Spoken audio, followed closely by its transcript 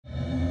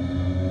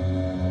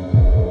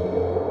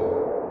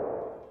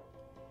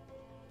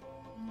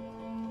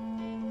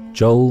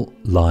Joel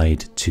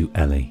lied to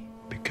Ellie.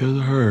 Because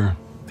of her,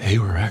 they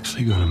were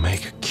actually going to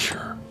make a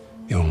cure.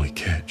 The only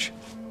catch,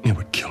 it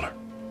would kill her.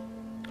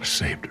 I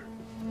saved her.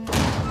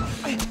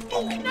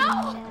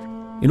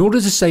 No! In order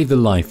to save the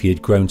life he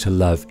had grown to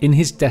love, in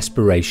his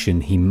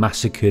desperation he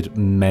massacred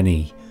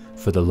many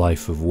for the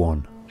life of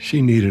one.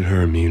 She needed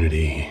her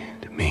immunity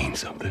to mean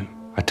something.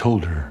 I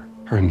told her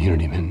her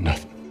immunity meant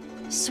nothing.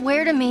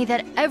 Swear to me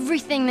that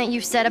everything that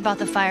you've said about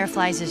the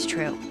Fireflies is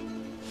true.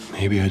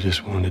 Maybe I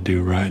just wanted to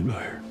do right by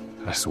her.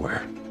 I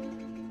swear.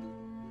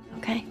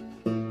 Okay.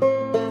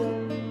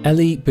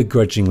 Ellie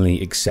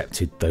begrudgingly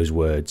accepted those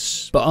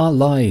words, but our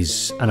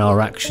lies and our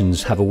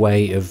actions have a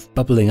way of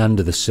bubbling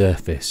under the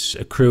surface,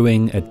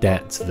 accruing a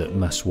debt that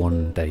must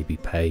one day be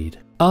paid.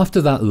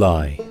 After that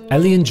lie,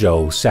 Ellie and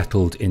Joel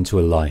settled into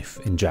a life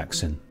in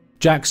Jackson.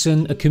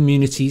 Jackson, a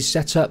community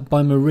set up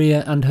by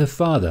Maria and her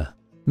father.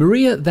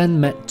 Maria then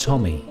met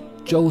Tommy,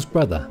 Joel's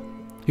brother,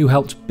 who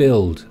helped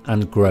build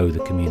and grow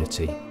the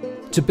community.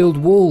 To build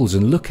walls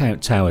and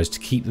lookout towers to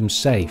keep them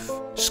safe,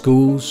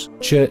 schools,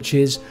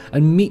 churches,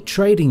 and meet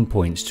trading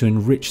points to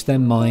enrich their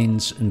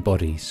minds and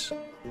bodies.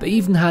 They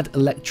even had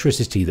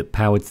electricity that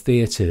powered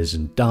theatres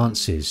and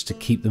dances to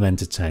keep them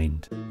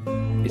entertained.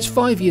 It's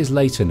 5 years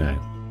later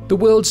now. The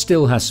world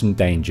still has some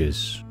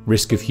dangers,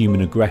 risk of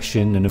human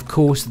aggression, and of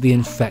course the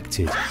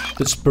infected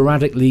that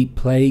sporadically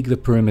plague the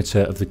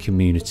perimeter of the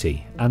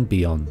community and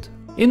beyond.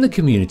 In the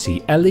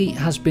community, Ellie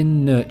has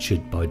been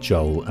nurtured by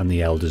Joel and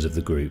the elders of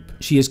the group.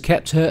 She has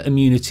kept her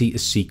immunity a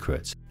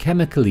secret,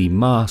 chemically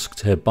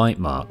masked her bite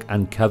mark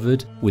and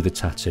covered with a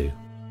tattoo.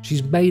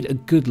 She's made a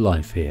good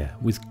life here,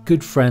 with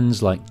good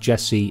friends like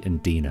Jesse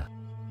and Dina.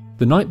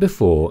 The night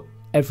before,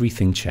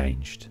 everything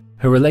changed.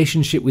 Her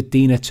relationship with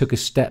Dina took a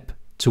step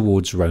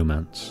towards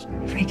romance.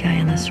 Every guy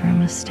in this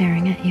room is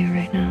staring at you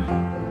right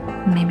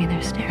now. Maybe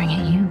they're staring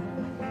at you.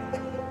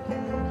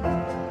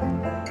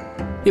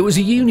 It was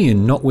a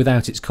union not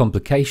without its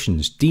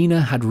complications.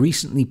 Dina had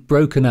recently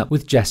broken up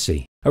with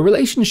Jesse, a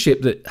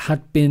relationship that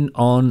had been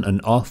on and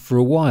off for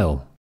a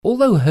while.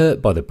 Although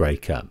hurt by the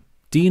breakup,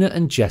 Dina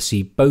and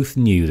Jesse both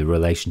knew the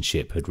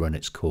relationship had run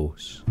its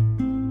course.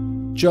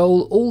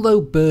 Joel,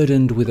 although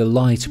burdened with a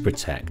lie to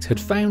protect, had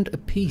found a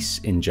peace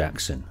in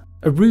Jackson.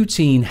 A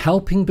routine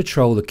helping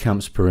patrol the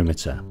camp's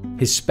perimeter,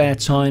 his spare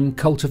time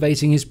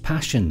cultivating his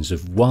passions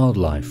of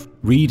wildlife,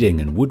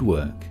 reading and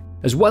woodwork,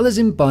 as well as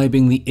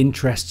imbibing the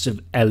interests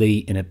of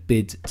Ellie in a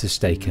bid to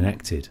stay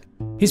connected.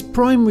 His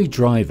primary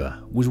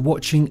driver was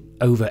watching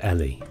over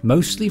Ellie,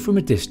 mostly from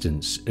a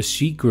distance as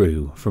she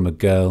grew from a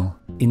girl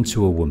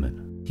into a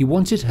woman. He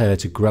wanted her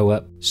to grow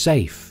up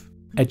safe,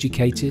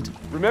 educated.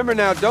 Remember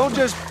now, don't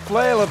just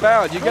flail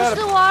about. You gotta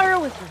push the water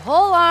with your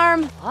whole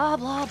arm. Blah,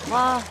 blah,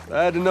 blah.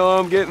 Glad to know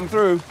I'm getting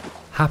through.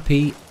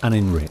 Happy and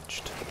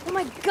enriched. Oh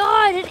my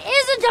God, it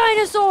is a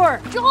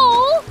dinosaur!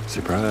 Joel!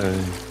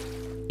 Surprise.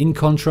 In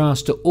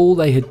contrast to all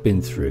they had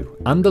been through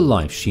and the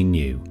life she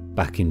knew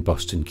back in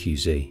Boston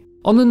QZ.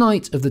 On the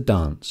night of the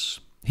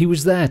dance, he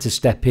was there to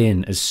step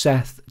in as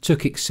Seth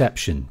took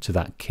exception to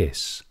that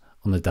kiss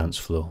on the dance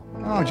floor.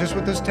 Oh, just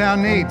what this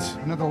town needs.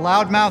 Another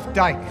loudmouth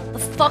dyke. The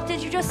fuck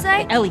did you just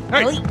say? Ellie,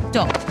 Ellie,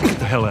 don't. Get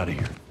the hell out of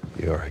here.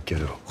 You all right,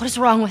 kiddo? What is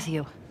wrong with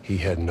you? He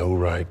had no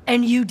right.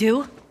 And you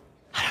do?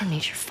 I don't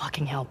need your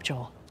fucking help,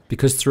 Joel.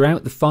 Because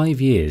throughout the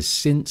 5 years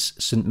since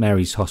St.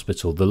 Mary's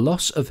Hospital, the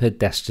loss of her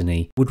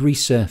destiny would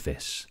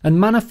resurface and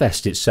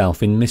manifest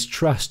itself in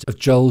mistrust of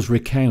Joel's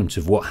recount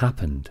of what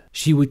happened.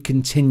 She would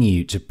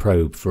continue to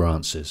probe for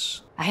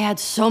answers. I had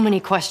so many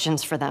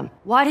questions for them.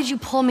 Why did you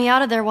pull me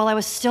out of there while I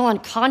was still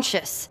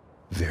unconscious?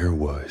 There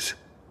was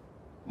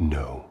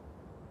no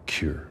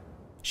cure.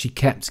 She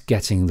kept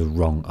getting the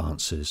wrong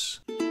answers.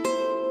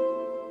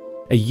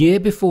 A year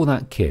before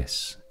that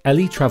kiss,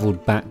 Ellie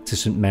travelled back to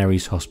St.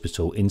 Mary's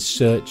Hospital in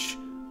search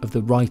of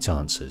the right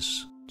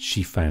answers.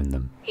 She found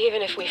them.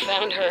 Even if we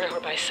found her, or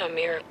by some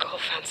miracle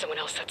found someone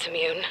else that's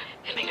immune,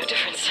 it made no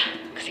difference,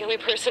 because the only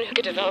person who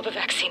could develop a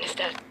vaccine is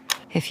dead.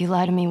 If you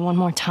lie to me one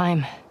more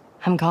time,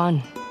 I'm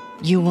gone.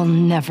 You will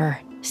never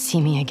see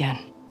me again.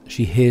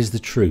 She hears the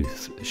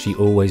truth she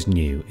always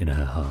knew in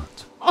her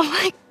heart. Oh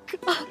my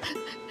God.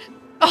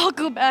 I'll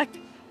go back,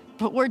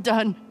 but we're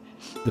done.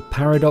 The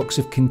paradox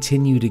of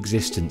continued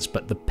existence,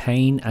 but the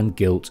pain and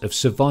guilt of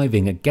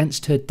surviving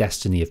against her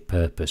destiny of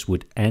purpose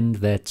would end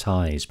their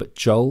ties, but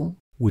Joel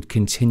would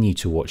continue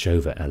to watch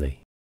over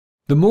Ellie.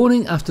 The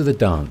morning after the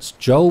dance,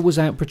 Joel was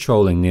out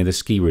patrolling near the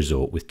ski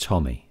resort with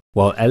Tommy,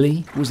 while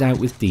Ellie was out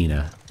with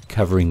Dina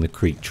covering the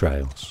creek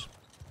trails.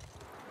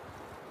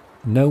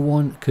 No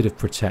one could have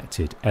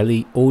protected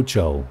Ellie or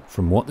Joel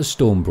from what the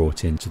storm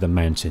brought into the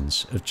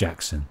mountains of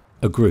Jackson.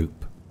 A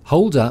group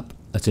holed up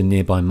at a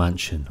nearby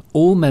mansion,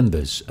 all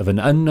members of an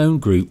unknown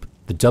group,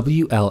 the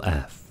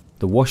WLF,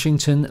 the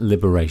Washington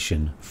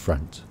Liberation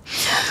Front.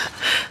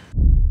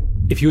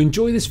 If you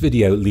enjoy this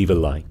video, leave a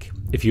like.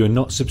 If you are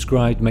not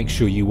subscribed, make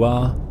sure you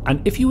are.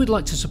 And if you would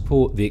like to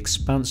support the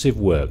expansive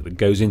work that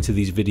goes into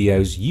these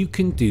videos, you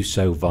can do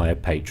so via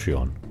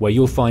Patreon, where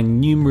you'll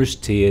find numerous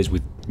tiers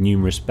with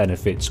numerous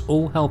benefits,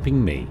 all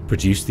helping me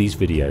produce these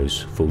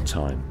videos full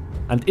time.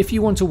 And if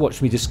you want to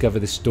watch me discover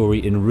this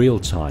story in real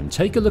time,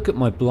 take a look at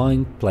my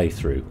blind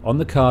playthrough on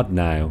the card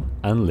now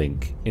and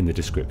link in the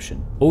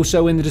description.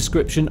 Also in the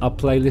description are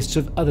playlists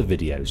of other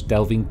videos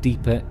delving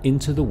deeper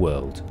into the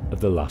world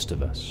of The Last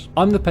of Us.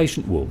 I'm the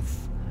Patient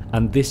Wolf,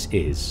 and this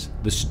is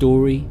the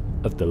story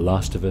of The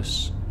Last of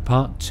Us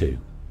Part 2.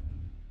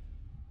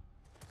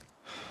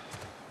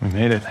 We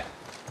made it.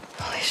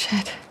 Holy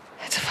shit.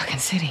 It's a fucking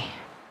city.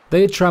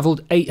 They had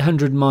travelled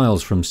 800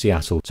 miles from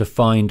Seattle to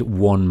find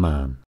one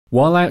man.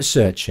 While out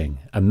searching,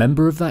 a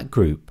member of that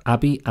group,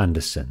 Abby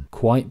Anderson,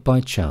 quite by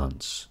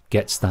chance,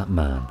 gets that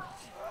man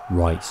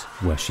right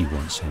where she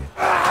wants him.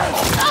 We're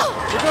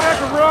gonna have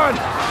to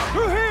run!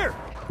 Through here!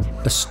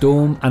 A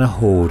storm and a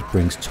horde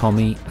brings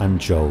Tommy and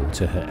Joel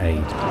to her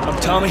aid.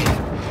 I'm Tommy.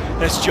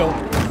 That's Joel.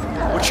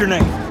 What's your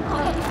name?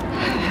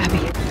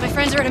 Abby. My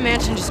friends are at a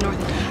mansion just north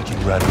of here.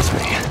 You ride with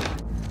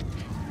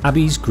me.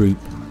 Abby's group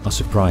are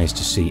surprised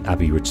to see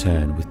Abby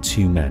return with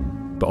two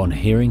men, but on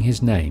hearing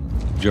his name,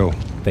 Joe.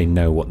 they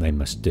know what they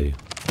must do.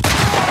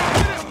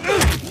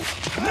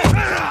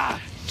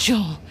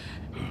 Joel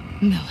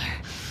Miller.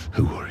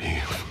 Who are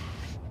you?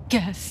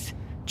 Guess.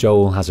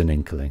 Joel has an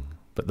inkling,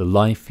 but the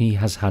life he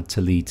has had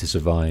to lead to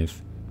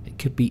survive, it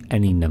could be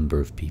any number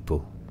of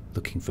people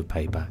looking for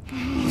payback.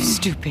 You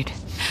stupid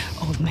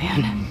old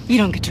man. You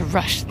don't get to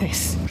rush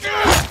this.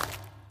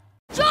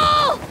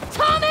 Joel!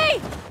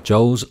 Tommy!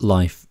 Joel's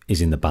life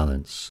is in the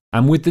balance.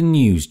 And with the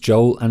news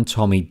Joel and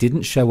Tommy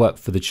didn't show up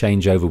for the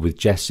changeover with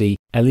Jesse,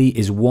 Ellie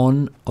is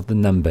one of the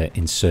number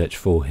in search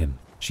for him.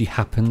 She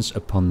happens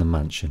upon the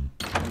mansion.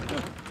 Put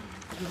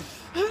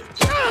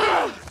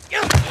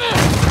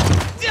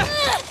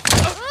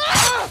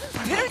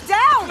her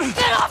down!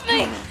 Get off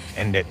me!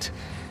 End it.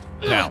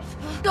 Now.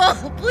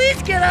 Oh, please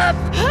get up!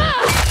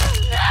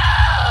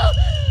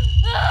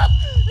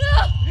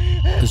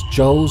 As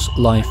Joel's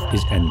life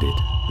is ended,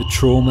 the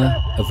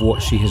trauma of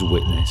what she has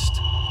witnessed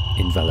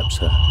envelops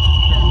her.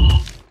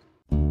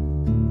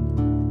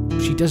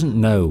 She doesn't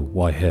know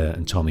why her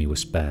and Tommy were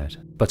spared,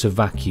 but a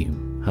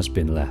vacuum has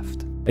been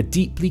left. A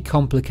deeply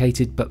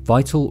complicated but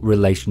vital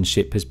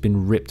relationship has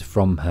been ripped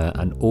from her,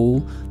 and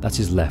all that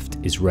is left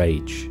is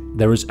rage.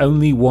 There is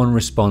only one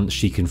response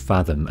she can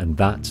fathom, and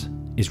that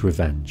is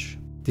revenge.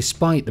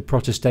 Despite the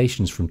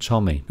protestations from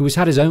Tommy, who has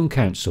had his own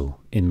counsel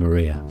in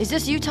Maria. Is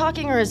this you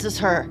talking or is this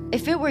her?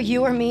 If it were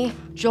you or me,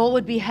 Joel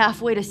would be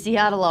halfway to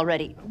Seattle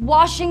already.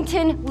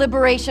 Washington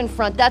Liberation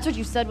Front, that's what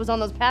you said was on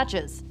those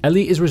patches.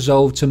 Ellie is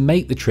resolved to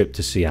make the trip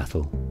to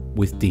Seattle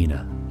with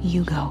Dina.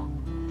 You go.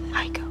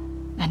 I go.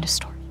 End of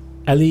story.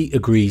 Ellie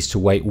agrees to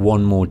wait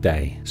one more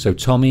day so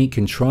Tommy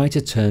can try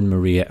to turn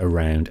Maria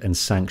around and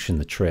sanction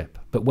the trip.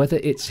 But whether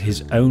it's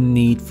his own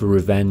need for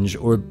revenge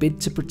or a bid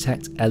to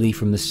protect Ellie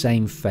from the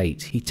same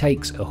fate, he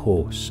takes a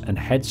horse and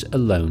heads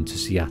alone to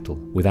Seattle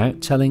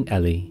without telling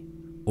Ellie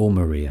or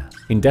Maria.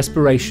 In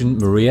desperation,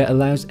 Maria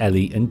allows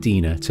Ellie and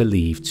Dina to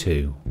leave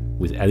too,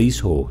 with Ellie's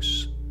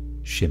horse,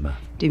 Shimmer.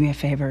 Do me a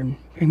favor and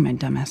bring my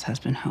dumbass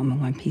husband home in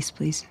one piece,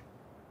 please.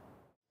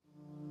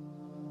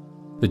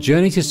 The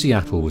journey to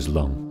Seattle was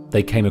long.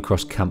 They came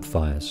across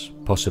campfires,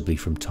 possibly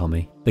from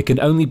Tommy. They can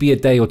only be a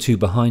day or two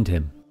behind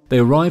him. They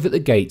arrive at the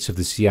gates of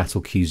the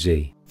Seattle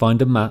QZ,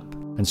 find a map,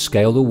 and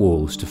scale the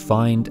walls to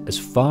find, as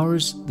far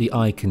as the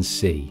eye can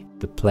see,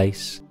 the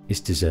place is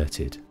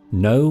deserted.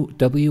 No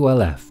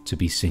WLF to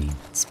be seen.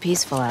 It's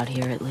peaceful out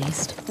here, at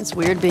least. It's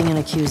weird being in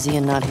a QZ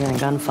and not hearing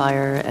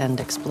gunfire and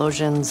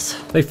explosions.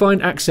 They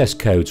find access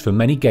codes for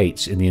many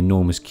gates in the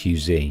enormous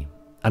QZ,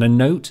 and a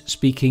note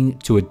speaking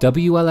to a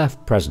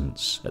WLF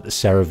presence at the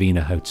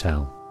Saravina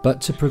Hotel. But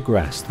to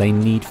progress, they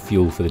need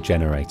fuel for the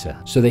generator,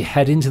 so they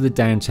head into the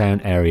downtown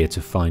area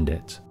to find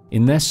it.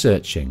 In their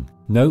searching,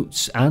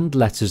 notes and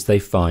letters they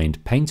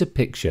find paint a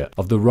picture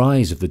of the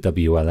rise of the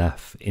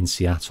WLF in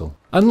Seattle.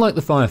 Unlike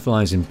the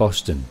Fireflies in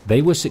Boston,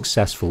 they were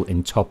successful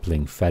in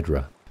toppling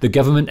Fedra, the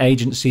government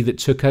agency that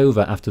took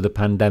over after the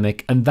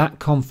pandemic, and that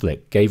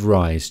conflict gave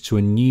rise to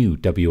a new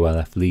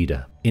WLF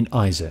leader in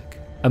Isaac.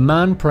 A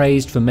man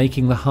praised for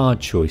making the hard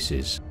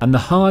choices and the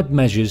hard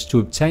measures to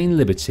obtain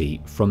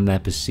liberty from their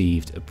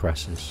perceived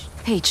oppressors.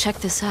 Hey, check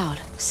this out.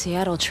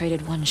 Seattle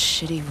traded one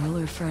shitty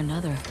ruler for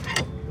another.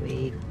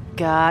 We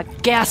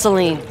got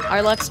gasoline.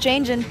 Our luck's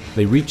changing.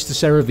 They reach the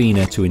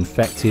Saravina to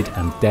infected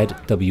and dead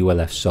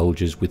WLF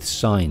soldiers with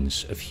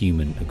signs of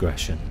human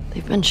aggression.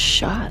 They've been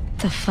shot. What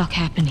the fuck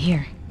happened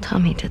here?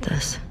 Tommy did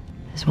this.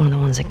 He's one of the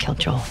ones that killed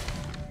Joel.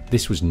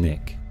 This was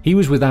Nick. He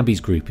was with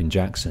Abby's group in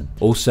Jackson.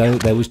 Also,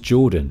 there was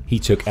Jordan. He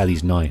took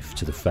Ellie's knife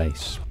to the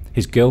face.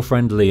 His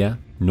girlfriend Leah,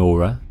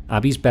 Nora,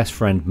 Abby's best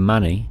friend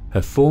Manny,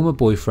 her former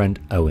boyfriend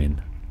Owen,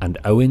 and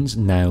Owen's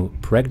now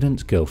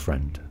pregnant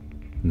girlfriend,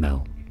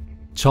 Mel.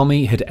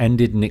 Tommy had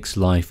ended Nick's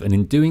life and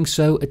in doing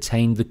so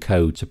attained the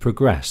code to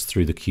progress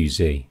through the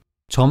QZ.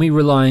 Tommy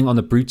relying on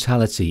the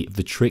brutality of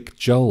the trick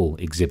Joel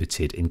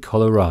exhibited in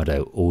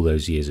Colorado all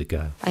those years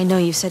ago. I know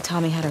you said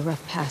Tommy had a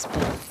rough past,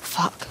 but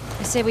fuck.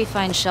 I say we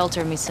find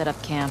shelter and we set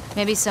up camp.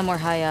 Maybe somewhere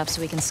high up so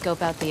we can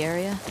scope out the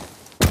area.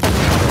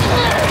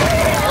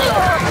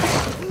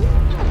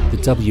 The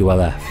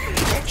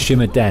WLF.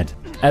 Shimmer dead.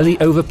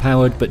 Ellie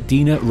overpowered, but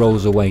Dina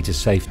rolls away to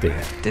safety.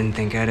 Didn't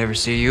think I'd ever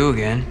see you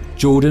again.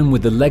 Jordan,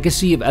 with the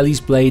legacy of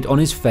Ellie's blade on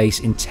his face,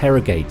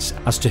 interrogates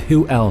as to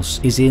who else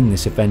is in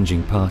this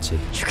avenging party.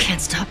 You can't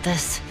stop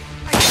this.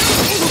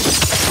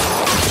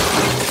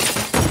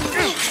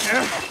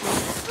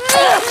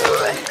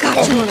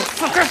 Gotcha,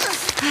 motherfucker!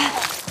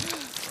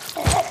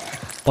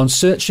 On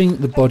searching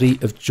the body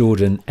of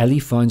Jordan, Ellie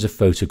finds a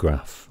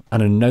photograph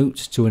and a note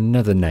to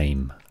another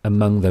name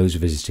among those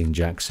visiting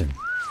Jackson.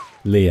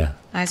 Leah.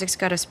 Isaac's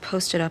got us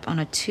posted up on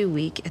a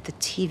 2-week at the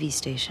TV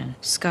station.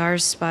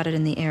 Scars spotted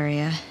in the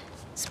area.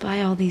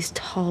 Spy all these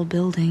tall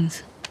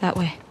buildings. That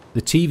way.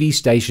 The TV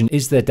station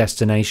is their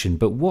destination,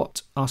 but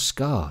what are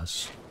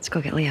scars? Let's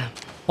go get Leah.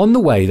 On the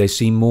way, they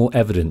see more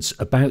evidence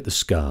about the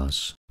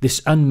scars,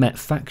 this unmet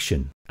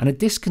faction, and a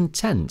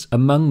discontent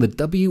among the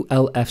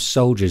WLF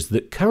soldiers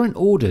that current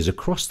orders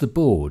across the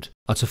board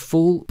are to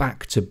fall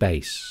back to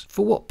base.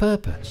 For what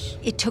purpose?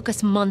 It took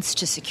us months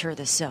to secure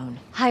this zone.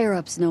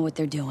 Higher-ups know what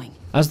they're doing.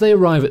 As they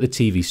arrive at the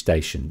TV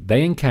station,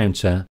 they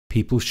encounter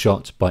people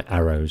shot by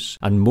arrows,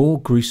 and more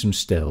gruesome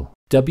still,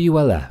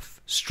 WLF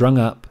strung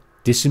up,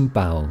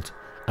 disemboweled,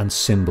 and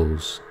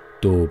symbols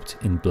daubed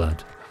in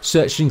blood.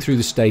 Searching through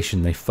the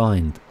station, they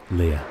find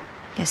Leah.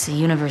 Guess the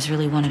universe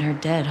really wanted her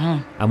dead, huh?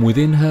 And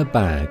within her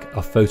bag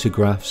are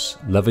photographs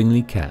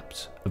lovingly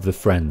kept of the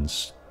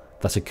friends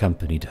that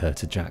accompanied her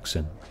to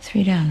Jackson.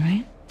 3 down,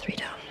 right? 3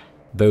 down.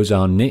 Those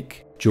are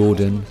Nick,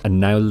 Jordan, and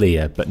now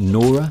Leah, but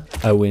Nora,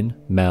 Owen,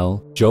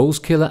 Mel, Joel's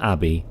killer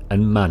Abby,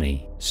 and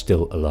Manny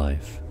still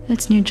alive.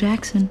 That's near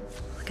Jackson.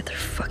 Look at their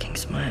fucking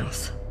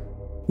smiles.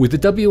 With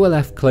the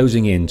WLF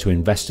closing in to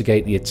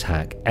investigate the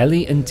attack,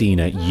 Ellie and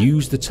Dina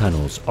use the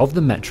tunnels of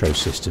the metro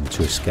system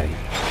to escape.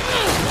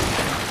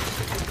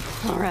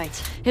 All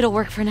right, it'll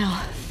work for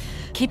now.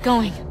 Keep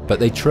going. But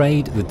they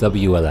trade the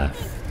WLF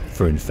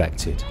for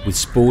infected. With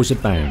spores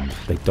abound,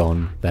 they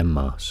don their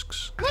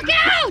masks. Look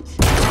out!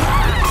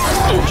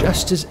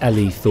 Just as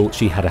Ellie thought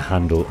she had a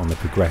handle on the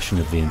progression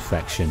of the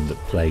infection that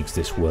plagues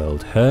this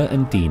world, her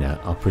and Dina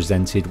are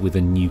presented with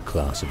a new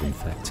class of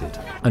infected.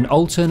 An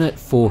alternate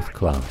 4th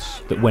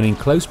class that, when in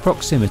close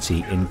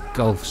proximity,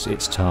 engulfs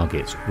its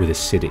target with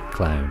acidic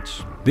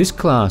clouds. This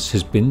class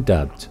has been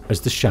dubbed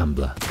as the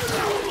Shambler.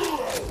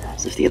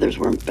 As if the others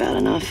weren't bad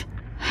enough.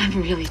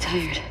 I'm really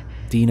tired.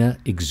 Dina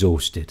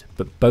exhausted,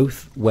 but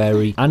both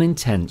wary and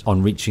intent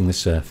on reaching the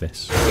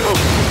surface.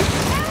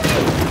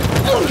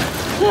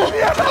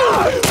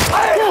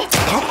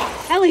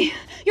 Ellie,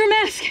 your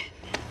mask!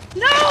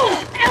 No!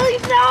 Ellie,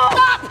 no!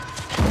 Stop!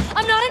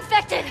 I'm not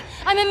infected.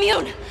 I'm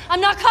immune.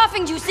 I'm not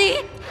coughing, do you see?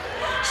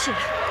 Shit.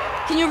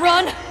 Can you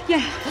run?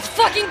 Yeah. Let's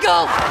fucking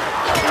go!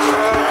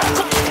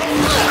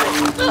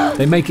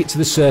 They make it to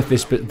the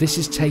surface, but this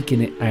is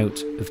taking it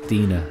out of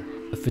Dina.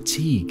 A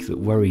fatigue that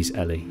worries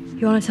Ellie.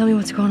 You want to tell me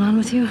what's going on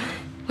with you?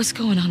 What's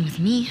going on with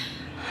me?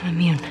 I'm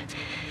immune.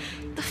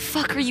 The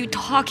fuck are you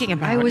talking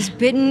about? I was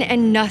bitten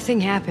and nothing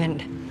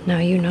happened. Now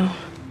you know.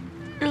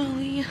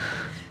 Ellie,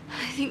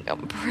 I think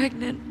I'm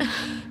pregnant.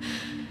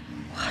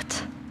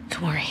 What?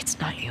 Don't worry, it's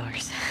not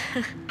yours.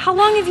 How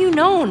long have you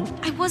known?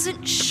 I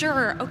wasn't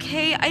sure,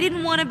 okay? I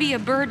didn't want to be a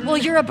burden. Well,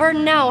 you're a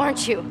burden now,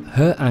 aren't you?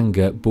 Her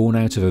anger born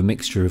out of a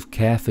mixture of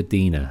care for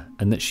Dina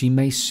and that she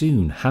may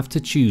soon have to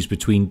choose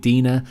between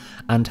Dina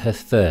and her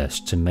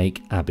thirst to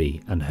make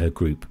Abby and her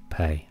group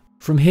pay.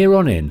 From here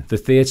on in, the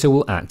theatre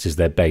will act as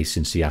their base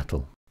in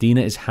Seattle.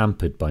 Dina is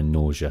hampered by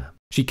nausea.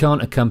 She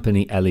can't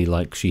accompany Ellie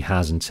like she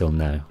has until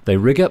now. They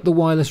rig up the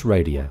wireless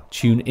radio,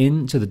 tune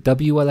in to the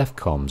WLF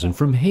comms, and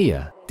from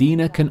here,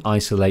 Dina can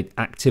isolate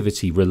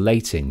activity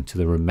relating to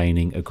the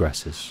remaining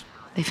aggressors.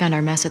 They found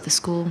our mess at the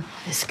school.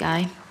 This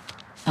guy,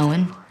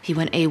 Owen, he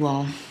went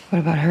AWOL. What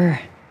about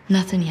her?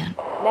 Nothing yet.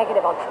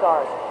 Negative on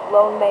scars.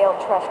 Lone male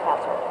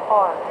trespasser.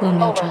 Armed. Lone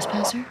male Over.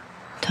 trespasser?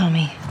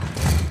 Tommy.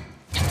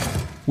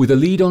 With a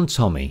lead on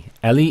Tommy,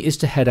 Ellie is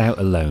to head out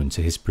alone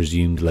to his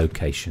presumed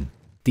location.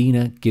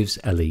 Dina gives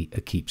Ellie a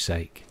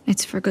keepsake.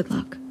 It's for good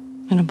luck.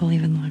 I don't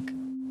believe in luck.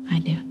 I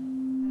do.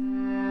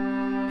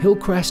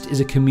 Hillcrest is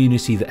a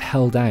community that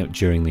held out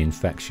during the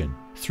infection,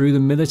 through the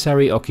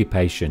military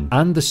occupation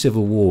and the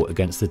civil war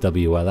against the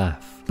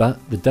WLF.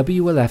 But the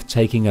WLF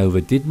taking over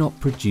did not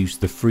produce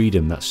the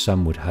freedom that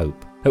some would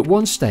hope. At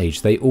one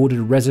stage, they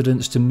ordered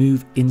residents to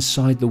move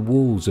inside the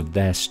walls of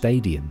their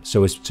stadium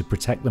so as to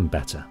protect them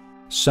better.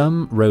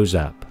 Some rose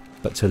up,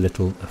 but to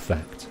little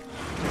effect.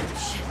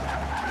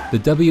 The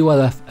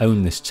WLF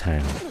own this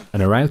town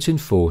and are out in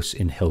force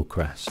in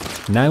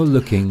Hillcrest, now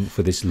looking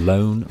for this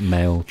lone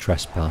male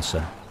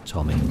trespasser,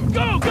 Tommy.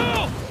 Go,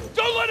 go!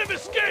 Don't let him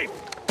escape!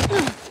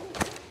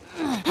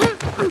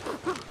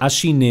 As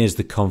she nears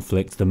the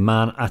conflict, the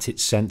man at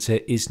its centre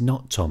is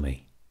not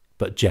Tommy,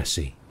 but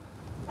Jesse.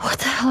 What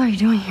the hell are you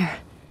doing here?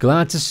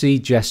 Glad to see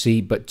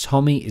Jesse, but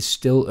Tommy is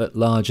still at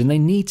large and they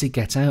need to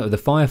get out of the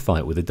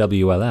firefight with the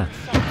WLF.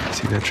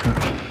 See that truck?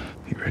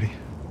 You ready?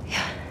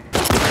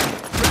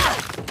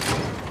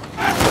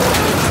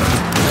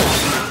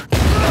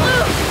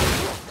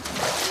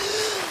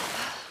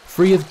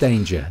 Free of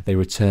danger, they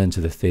return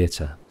to the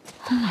theatre.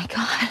 Oh my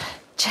god.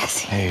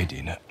 Jesse. Hey,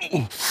 Dina.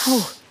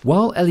 Oh.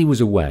 While Ellie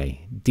was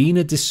away,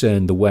 Dina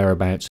discerned the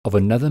whereabouts of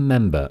another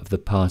member of the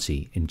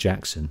party in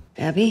Jackson.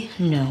 Abby?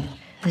 No.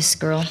 This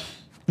girl,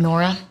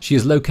 Nora. She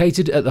is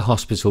located at the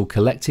hospital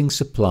collecting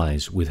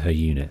supplies with her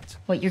unit.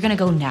 What, you're gonna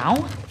go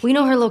now? We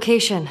know her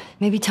location.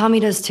 Maybe Tommy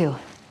does too.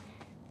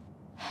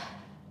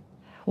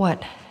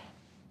 What?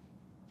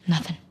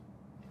 Nothing.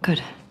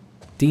 Good.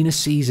 Dina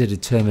sees a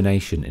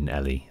determination in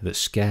Ellie that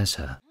scares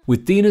her.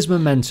 With Dina's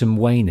momentum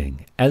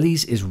waning,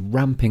 Ellie's is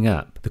ramping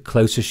up the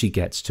closer she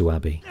gets to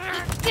Abby.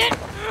 Get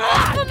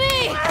off of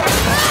me!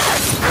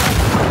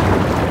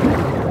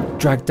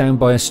 Dragged down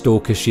by a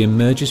stalker, she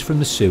emerges from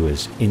the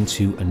sewers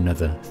into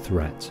another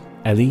threat.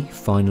 Ellie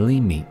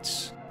finally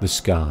meets the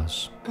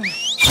Scars.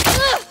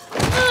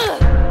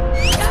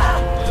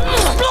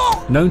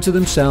 Known to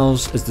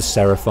themselves as the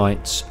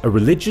Seraphites, a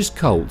religious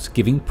cult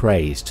giving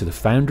praise to the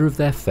founder of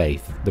their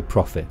faith, the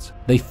Prophet,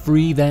 they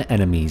free their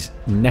enemies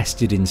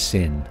nested in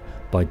sin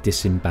by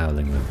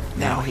disemboweling them.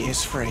 Now he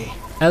is free.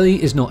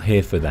 Ellie is not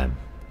here for them,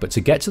 but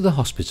to get to the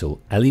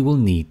hospital, Ellie will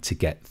need to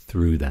get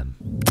through them.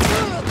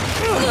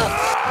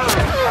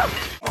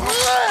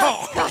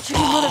 Gotcha, you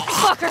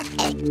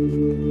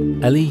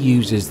motherfucker! Ellie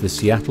uses the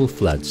Seattle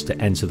floods to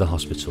enter the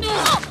hospital,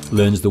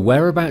 learns the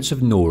whereabouts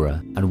of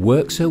Nora, and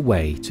works her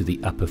way to the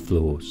upper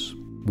floors.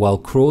 While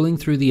crawling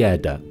through the air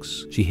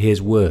ducts, she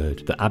hears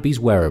word that Abby's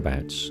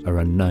whereabouts are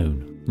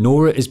unknown.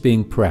 Nora is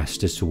being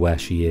pressed as to where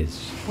she is.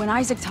 When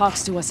Isaac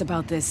talks to us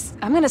about this,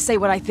 I'm gonna say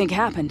what I think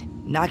happened.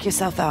 Knock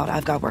yourself out.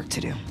 I've got work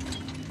to do.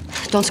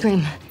 Don't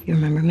scream. You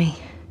remember me?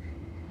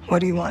 What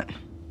do you want?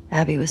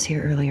 Abby was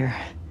here earlier.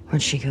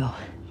 Where'd she go?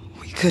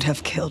 We could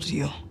have killed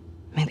you.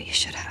 Maybe you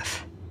should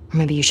have. Or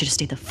maybe you should have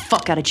stayed the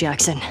fuck out of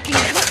Jackson.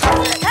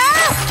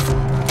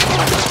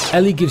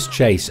 Ellie gives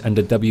chase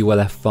under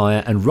WLF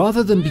fire and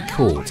rather than be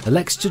caught,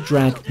 elects to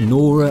drag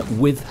Nora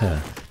with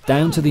her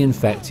down to the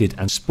infected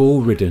and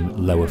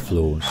spore-ridden lower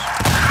floors.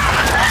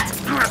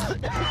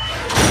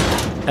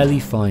 Ellie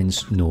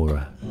finds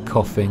Nora,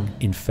 coughing,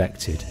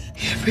 infected.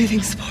 You're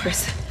breathing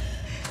spores.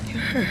 You're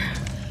her.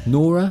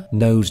 Nora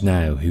knows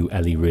now who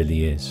Ellie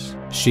really is.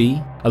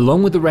 She,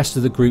 along with the rest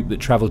of the group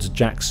that travelled to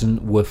Jackson,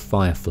 were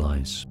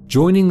Fireflies,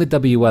 joining the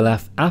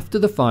WLF after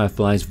the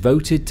Fireflies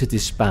voted to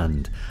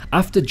disband,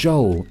 after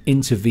Joel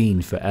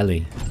intervened for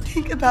Ellie.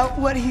 Think about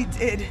what he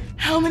did.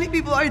 How many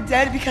people are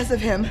dead because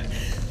of him?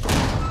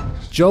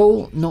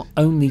 Joel not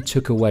only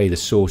took away the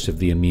source of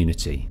the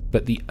immunity,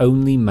 but the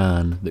only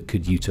man that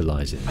could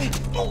utilise it.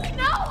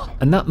 No!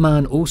 And that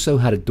man also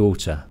had a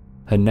daughter.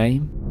 Her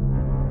name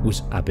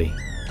was Abby.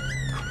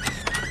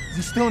 Is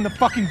he still in the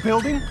fucking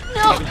building?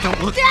 No!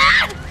 Don't look.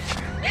 Dad!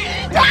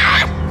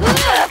 Dad!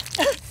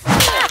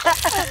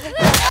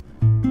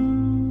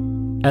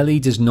 Ellie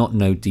does not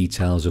know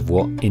details of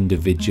what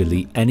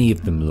individually any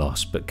of them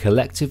lost, but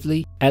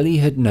collectively, Ellie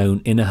had known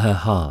in her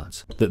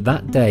heart that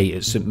that day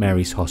at St.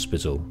 Mary's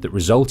Hospital that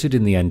resulted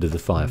in the end of the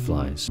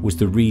Fireflies was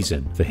the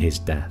reason for his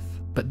death.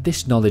 But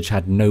this knowledge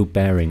had no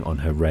bearing on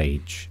her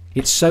rage.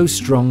 It's so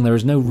strong there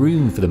is no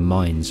room for the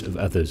minds of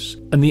others,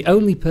 and the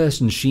only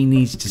person she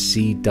needs to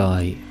see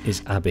die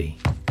is Abby.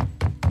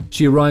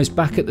 She arrives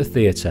back at the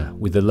theatre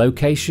with the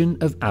location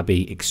of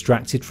Abby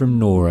extracted from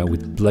Nora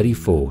with bloody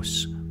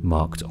force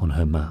marked on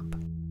her map.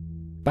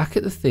 Back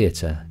at the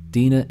theatre,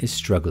 Dina is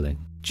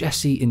struggling.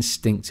 Jesse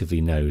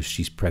instinctively knows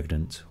she's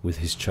pregnant with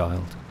his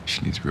child.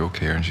 She needs real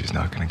care and she's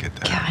not going to get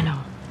that. Yeah, I know.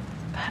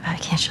 But I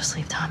can't just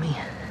leave Tommy.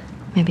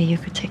 Maybe you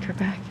could take her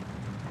back.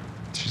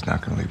 She's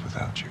not going to leave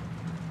without you.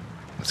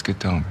 Let's get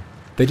Tommy.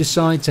 They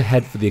decide to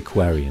head for the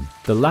aquarium,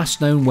 the last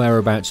known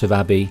whereabouts of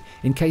Abby,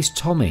 in case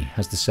Tommy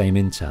has the same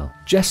intel.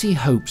 Jesse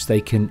hopes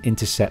they can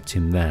intercept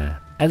him there.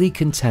 Ellie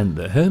content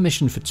that her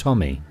mission for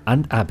Tommy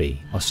and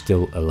Abby are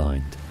still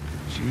aligned.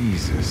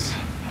 Jesus,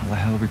 how the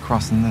hell are we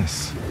crossing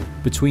this?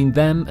 Between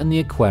them and the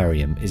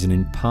aquarium is an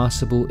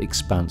impassable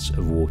expanse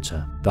of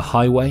water. The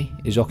highway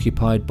is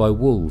occupied by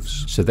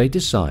wolves, so they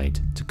decide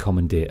to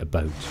commandeer a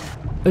boat.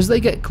 As they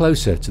get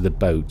closer to the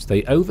boat,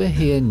 they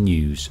overhear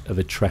news of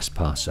a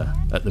trespasser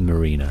at the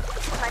marina.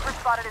 Sniper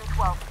spotted in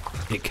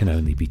 12. It can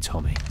only be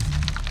Tommy.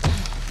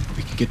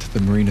 We can get to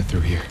the marina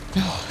through here.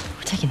 No,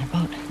 we're taking their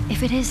boat.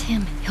 If it is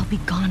him, he'll be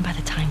gone by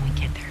the time we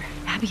get there.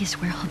 Abby is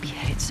where he'll be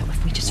headed, so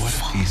if we just What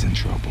if he's in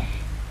trouble?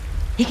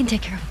 He can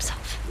take care of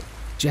himself.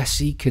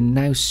 Jesse can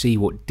now see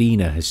what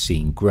Dina has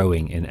seen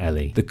growing in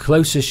Ellie, the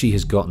closer she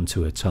has gotten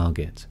to her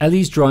target.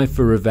 Ellie's drive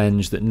for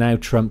revenge that now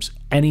trumps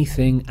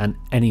anything and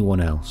anyone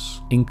else,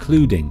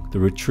 including the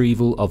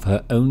retrieval of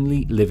her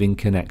only living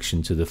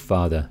connection to the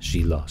father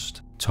she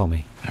lost,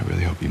 Tommy. I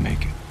really hope you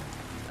make it.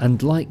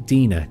 And like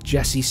Dina,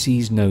 Jesse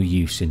sees no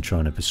use in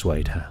trying to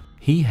persuade her.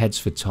 He heads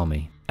for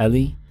Tommy.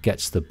 Ellie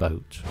gets the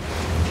boat.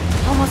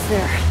 Almost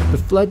there. The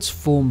floods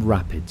form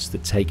rapids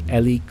that take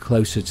Ellie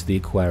closer to the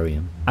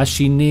aquarium. As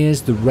she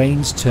nears, the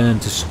rains turn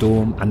to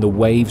storm and the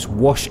waves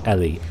wash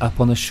Ellie up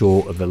on the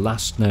shore of the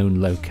last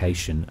known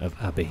location of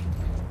Abby.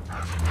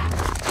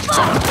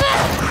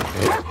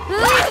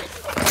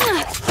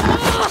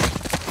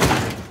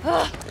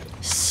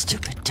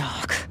 Stupid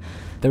dog.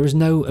 There is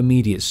no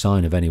immediate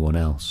sign of anyone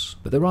else,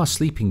 but there are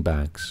sleeping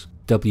bags,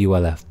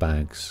 WLF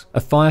bags, a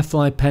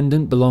firefly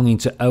pendant belonging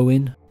to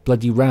Owen,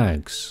 bloody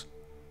rags.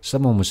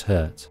 Someone was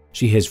hurt.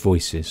 She hears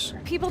voices.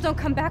 People don't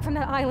come back from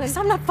that island.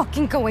 I'm not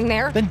fucking going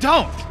there. Then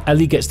don't!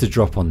 Ellie gets the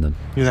drop on them.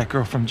 You're that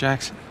girl from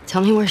Jackson.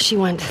 Tell me where she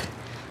went.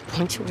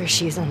 Point to where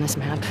she is on this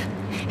map.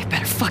 It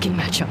better fucking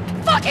match up.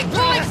 Fucking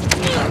point!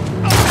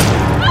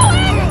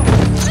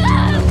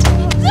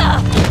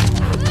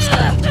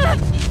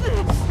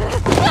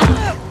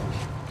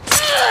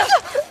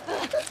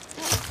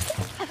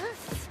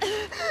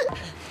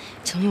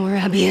 Tell me where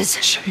Abby is.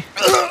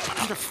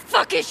 Where the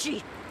fuck is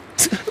she?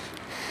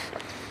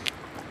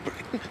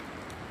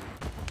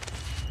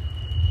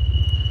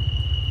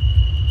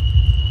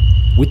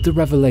 With the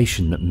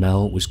revelation that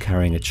Mel was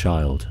carrying a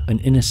child, an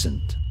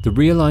innocent, the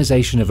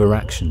realization of her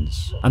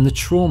actions, and the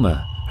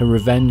trauma her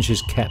revenge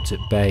has kept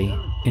at bay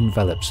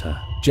envelops her.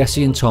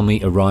 Jesse and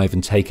Tommy arrive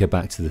and take her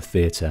back to the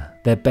theatre,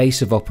 their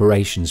base of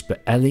operations,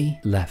 but Ellie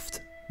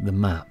left the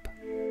map.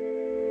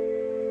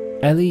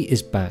 Ellie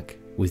is back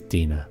with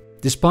Dina.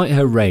 Despite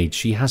her rage,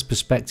 she has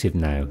perspective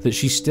now that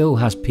she still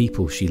has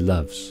people she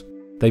loves.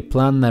 They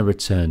plan their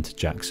return to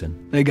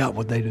Jackson. They got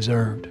what they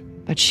deserved.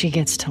 But she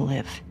gets to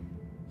live.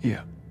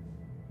 Yeah.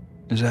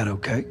 Is that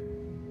okay?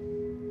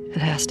 It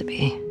has to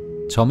be.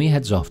 Tommy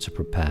heads off to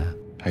prepare.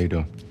 How you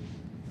doing?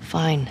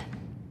 Fine.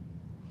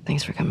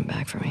 Thanks for coming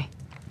back for me.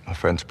 My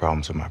friend's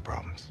problems are my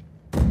problems.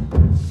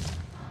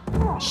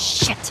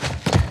 Shit!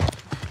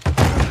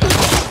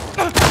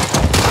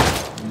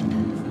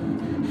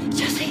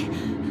 Jesse,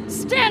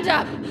 stand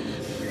up!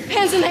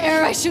 Hands in the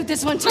air, I shoot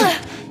this one too.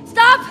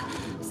 Stop!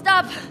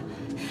 Stop!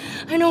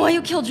 I know why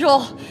you killed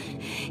Joel.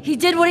 He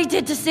did what he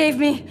did to save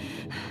me.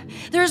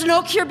 There is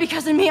no cure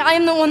because of me. I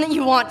am the one that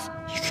you want.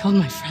 You killed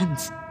my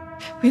friends.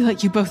 We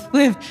let you both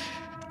live.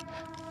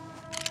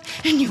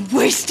 And you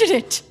wasted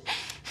it.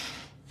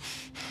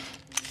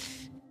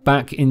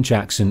 Back in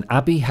Jackson,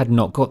 Abby had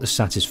not got the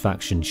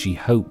satisfaction she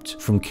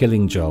hoped from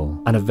killing Joel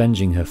and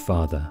avenging her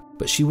father,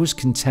 but she was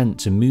content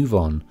to move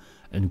on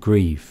and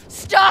grieve.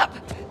 Stop!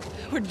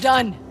 We're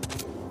done.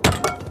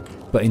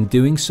 But in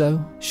doing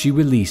so, she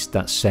released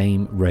that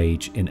same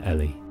rage in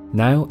Ellie.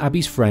 Now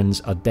Abby's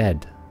friends are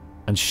dead,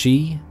 and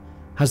she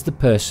has the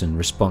person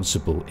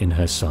responsible in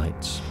her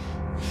sights.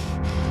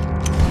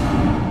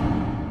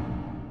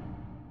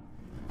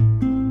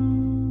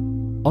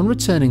 On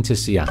returning to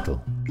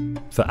Seattle,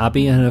 for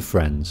Abby and her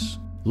friends,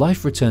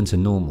 life returned to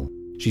normal.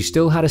 She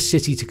still had a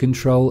city to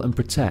control and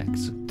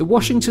protect. The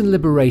Washington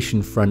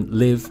Liberation Front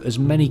live as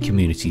many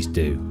communities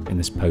do in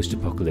this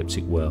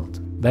post-apocalyptic world.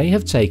 They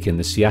have taken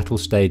the Seattle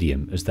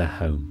Stadium as their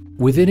home.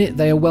 Within it,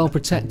 they are well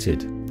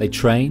protected. They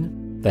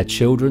train, their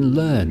children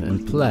learn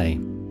and play,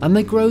 and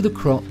they grow the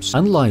crops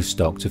and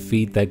livestock to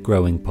feed their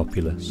growing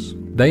populace.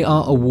 They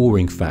are a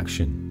warring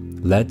faction,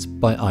 led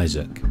by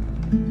Isaac.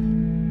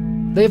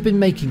 They have been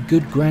making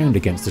good ground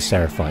against the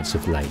Seraphites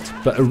of late,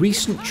 but a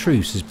recent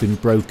truce has been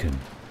broken,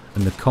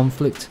 and the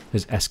conflict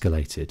has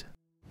escalated.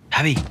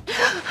 Abby!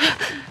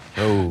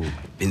 Oh,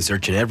 been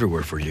searching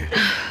everywhere for you.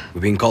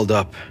 We've been called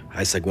up.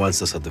 Isaac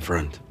wants us at the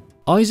front.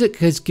 Isaac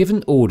has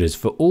given orders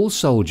for all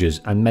soldiers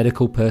and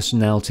medical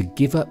personnel to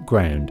give up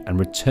ground and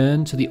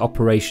return to the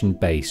operation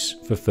base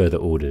for further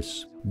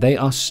orders. They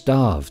are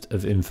starved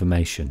of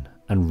information,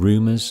 and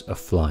rumours are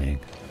flying.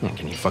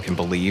 Can you fucking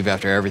believe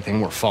after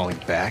everything we're falling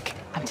back?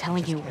 I'm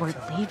telling you, we're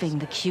leaving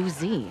the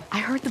QZ. I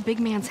heard the big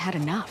man's had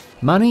enough.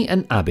 Manny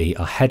and Abby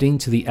are heading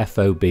to the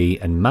FOB,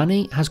 and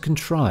Manny has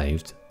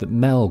contrived that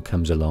Mel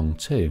comes along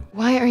too.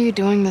 Why are you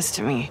doing this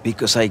to me?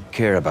 Because I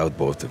care about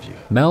both of you.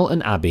 Mel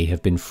and Abby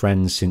have been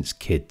friends since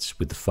kids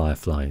with the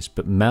Fireflies,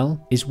 but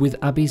Mel is with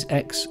Abby's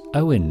ex,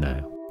 Owen,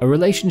 now. A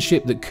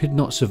relationship that could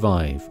not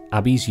survive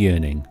Abby's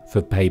yearning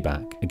for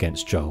payback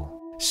against Joel.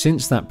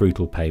 Since that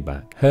brutal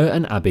payback, her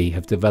and Abby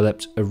have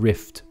developed a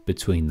rift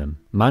between them.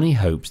 Manny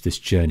hopes this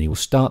journey will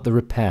start the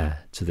repair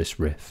to this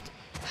rift.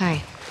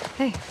 Hi.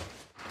 Hey.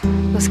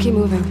 Let's keep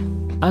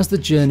moving. As the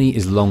journey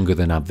is longer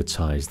than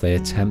advertised, they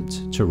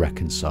attempt to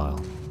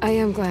reconcile. I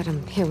am glad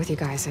I'm here with you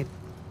guys. I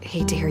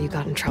hate to hear you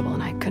got in trouble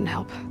and I couldn't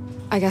help.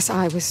 I guess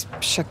I was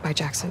shook by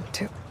Jackson,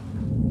 too.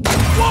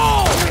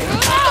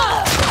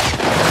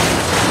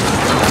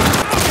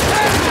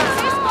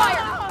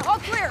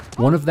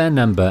 One of their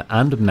number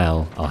and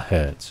Mel are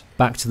hurt.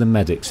 Back to the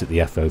medics at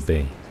the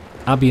FOB.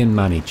 Abby and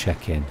Manny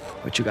check in.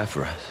 What you got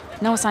for us?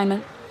 No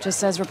assignment. Just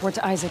says report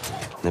to Isaac.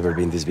 Never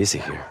been this busy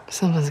here.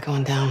 Something's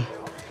going down.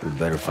 We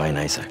better find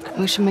Isaac.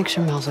 We should make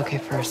sure Mel's okay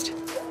first.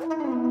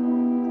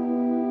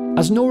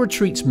 As Nora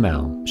treats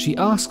Mel, she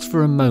asks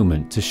for a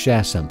moment to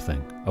share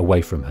something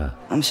away from her.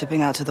 I'm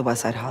shipping out to the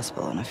Westside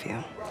Hospital in a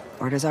few.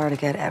 Orders are to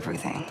get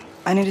everything.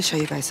 I need to show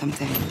you guys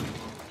something.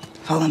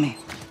 Follow me.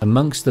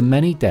 Amongst the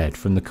many dead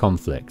from the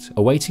conflict,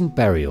 awaiting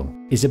burial,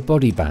 is a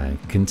body bag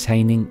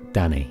containing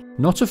Danny.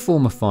 Not a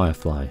former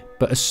Firefly,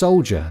 but a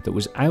soldier that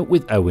was out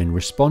with Owen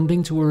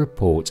responding to a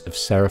report of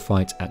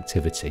Seraphite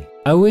activity.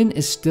 Owen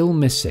is still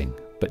missing,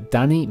 but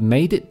Danny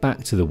made it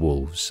back to the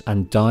wolves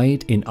and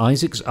died in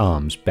Isaac's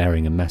arms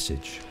bearing a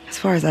message. As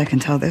far as I can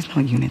tell, there's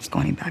no units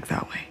going back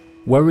that way.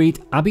 Worried,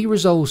 Abby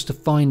resolves to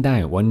find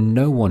out why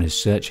no one is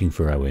searching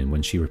for Owen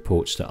when she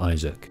reports to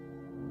Isaac.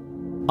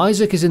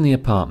 Isaac is in the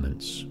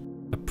apartments,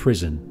 a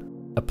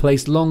prison, a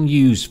place long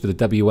used for the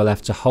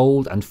WLF to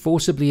hold and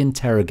forcibly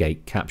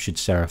interrogate captured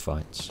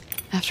Seraphites.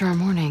 After our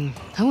morning,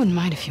 I wouldn't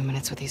mind a few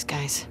minutes with these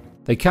guys.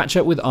 They catch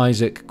up with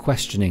Isaac,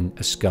 questioning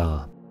a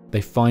scar.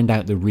 They find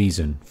out the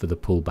reason for the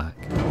pullback.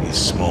 These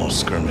small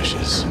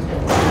skirmishes.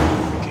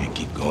 We can't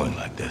keep going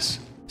like this.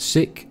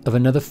 Sick of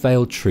another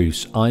failed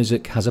truce,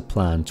 Isaac has a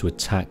plan to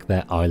attack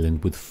their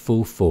island with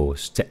full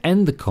force to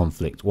end the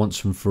conflict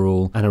once and for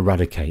all and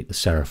eradicate the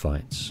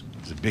Seraphites.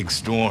 There's a big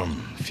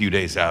storm a few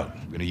days out.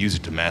 We're gonna use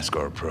it to mask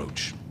our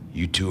approach.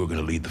 You two are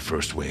gonna lead the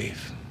first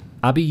wave.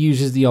 Abby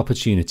uses the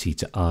opportunity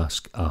to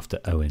ask after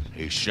Owen.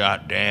 He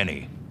shot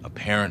Danny,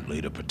 apparently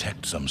to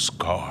protect some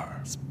scar.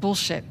 It's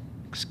bullshit.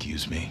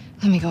 Excuse me?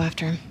 Let me go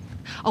after him.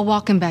 I'll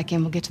walk him back in.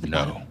 We'll get to the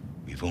bottom. No,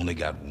 we've only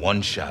got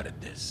one shot at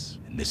this.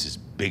 And this is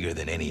bigger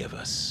than any of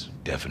us.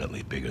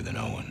 Definitely bigger than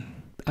Owen.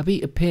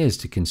 Abby appears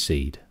to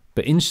concede,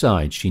 but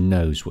inside she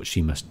knows what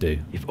she must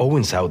do. If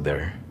Owen's out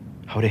there,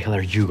 how the hell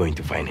are you going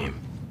to find him?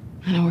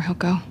 I know where he'll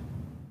go.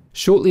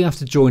 Shortly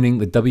after joining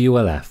the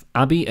WLF,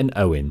 Abby and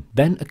Owen,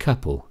 then a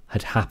couple,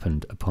 had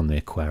happened upon the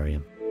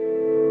aquarium.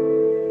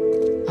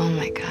 Oh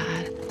my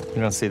god.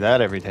 You don't see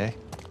that every day.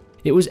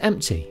 It was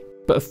empty,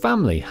 but a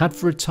family had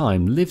for a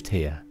time lived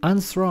here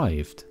and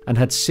thrived, and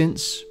had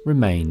since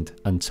remained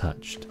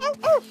untouched.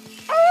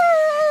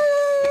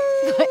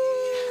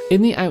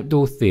 In the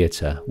outdoor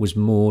theatre was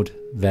moored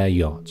their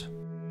yacht.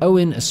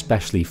 Owen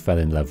especially fell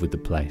in love with the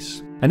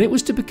place, and it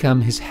was to become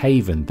his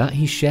haven that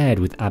he shared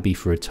with Abby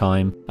for a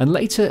time, and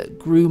later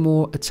grew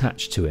more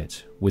attached to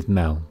it with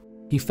Mel.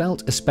 He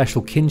felt a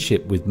special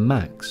kinship with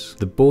Max,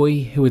 the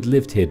boy who had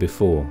lived here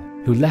before,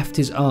 who left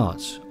his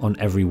art on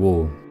every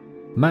wall.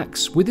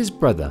 Max, with his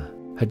brother,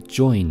 had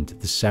joined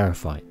the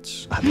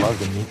Seraphites. I'd love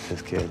to meet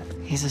this kid.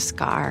 He's a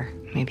scar.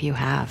 Maybe you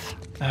have.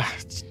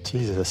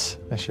 Jesus,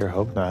 I sure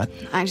hope not.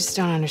 I just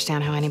don't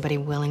understand how anybody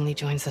willingly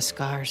joins the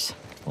Scars.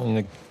 Well, in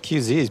the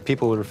QZs,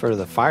 people would refer to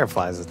the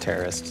Fireflies as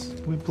terrorists.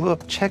 We blew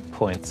up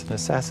checkpoints and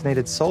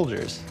assassinated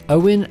soldiers.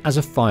 Owen, as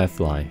a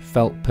Firefly,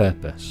 felt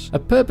purpose. A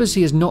purpose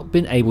he has not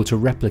been able to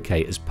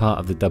replicate as part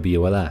of the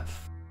WLF.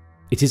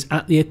 It is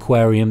at the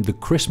aquarium the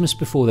Christmas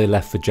before they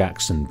left for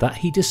Jackson that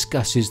he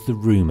discusses the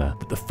rumour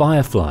that the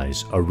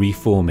Fireflies are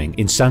reforming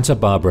in Santa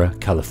Barbara,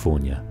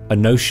 California, a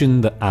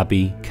notion that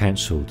Abby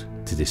counselled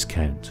to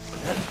discount.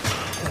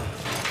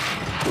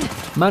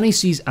 Manny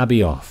sees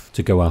Abby off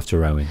to go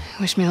after Owen.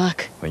 Wish me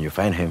luck. When you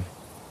find him,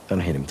 don't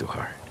hit him too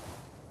hard.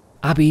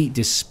 Abby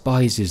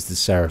despises the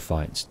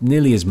Seraphites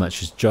nearly as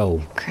much as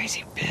Joel.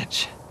 Crazy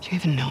bitch. Do you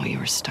even know what you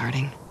were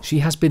starting? She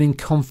has been in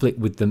conflict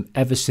with them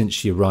ever since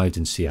she arrived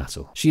in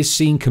Seattle. She has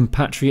seen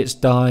compatriots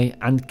die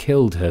and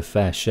killed her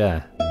fair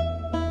share.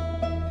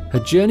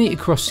 Her journey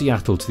across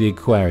Seattle to the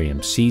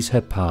aquarium sees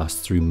her pass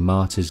through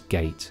Martyr's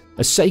Gate,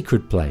 a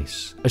sacred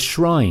place, a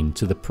shrine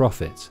to the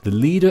prophet, the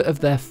leader of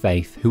their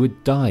faith who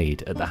had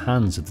died at the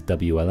hands of the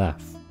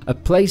WLF. A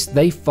place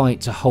they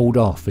fight to hold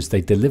off as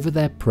they deliver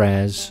their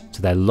prayers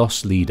to their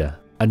lost leader,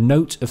 a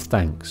note of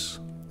thanks,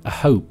 a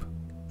hope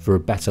for a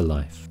better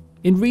life.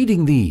 In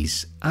reading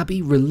these,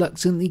 Abby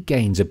reluctantly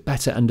gains a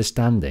better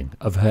understanding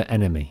of her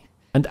enemy.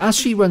 And as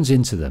she runs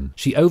into them,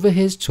 she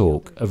overhears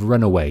talk of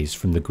runaways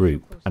from the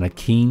group and are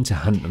keen to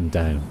hunt them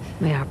down.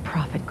 May our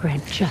prophet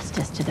grant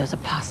justice to those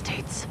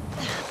apostates.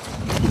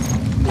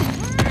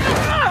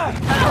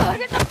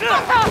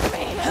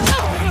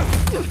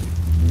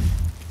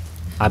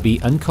 Abby,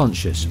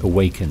 unconscious,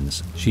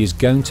 awakens. She is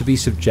going to be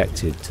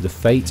subjected to the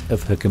fate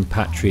of her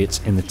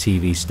compatriots in the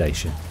TV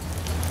station.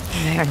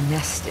 They are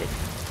nested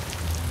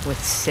with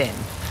sin.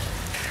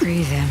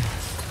 Free them,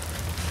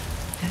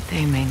 that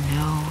they may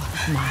know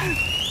my...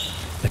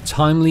 A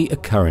timely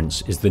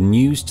occurrence is the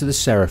news to the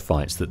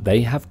Seraphites that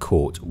they have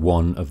caught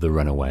one of the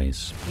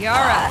runaways.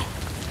 Yara!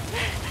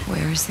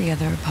 Where is the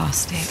other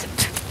apostate?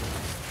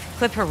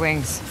 Clip her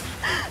wings.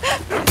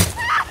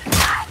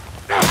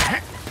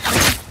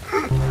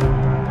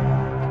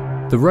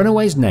 The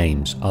runaways'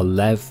 names are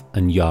Lev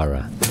and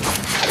Yara.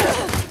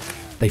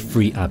 They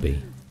free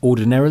Abby,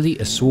 ordinarily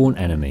a sworn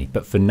enemy,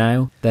 but for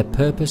now, their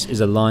purpose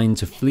is aligned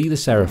to flee the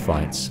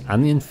Seraphites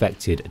and the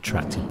infected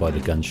attracted by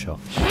the gunshot.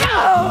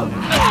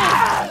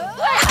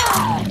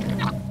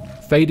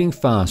 Fading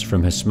fast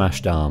from her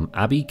smashed arm,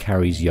 Abby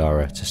carries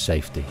Yara to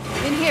safety.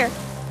 In here.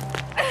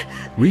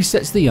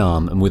 Resets the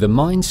arm, and with a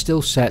mind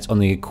still set on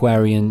the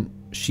aquarium,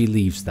 she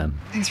leaves them.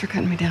 Thanks for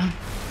cutting me down.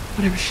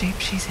 Whatever shape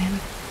she's in,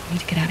 we need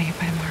to get out of here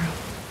by tomorrow.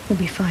 We'll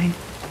be fine.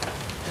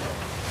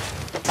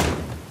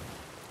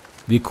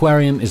 The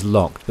aquarium is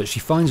locked, but she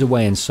finds a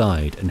way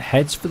inside and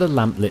heads for the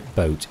lamplit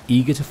boat,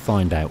 eager to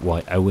find out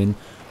why Owen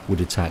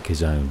would attack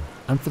his own,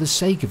 and for the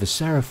sake of a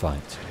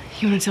Seraphite.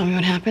 You want to tell me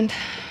what happened?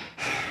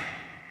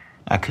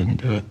 I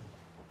couldn't do it.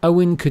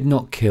 Owen could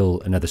not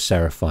kill another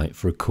Seraphite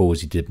for a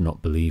cause he did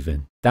not believe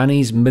in.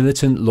 Danny's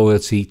militant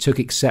loyalty took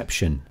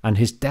exception, and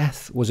his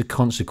death was a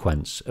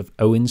consequence of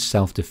Owen's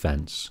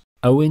self-defense.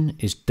 Owen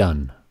is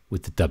done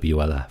with the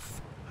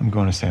WLF. I'm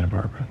going to Santa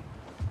Barbara.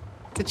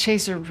 To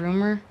chase a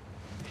rumor?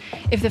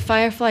 If the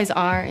Fireflies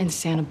are in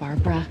Santa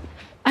Barbara,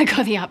 I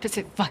go the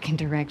opposite fucking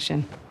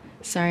direction.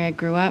 Sorry I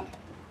grew up.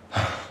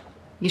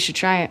 You should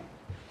try it.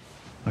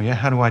 Oh yeah?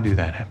 How do I do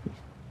that?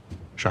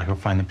 Should I go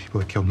find the people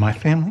that killed my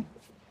family?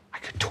 I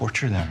could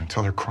torture them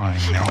until they're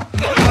crying, you know?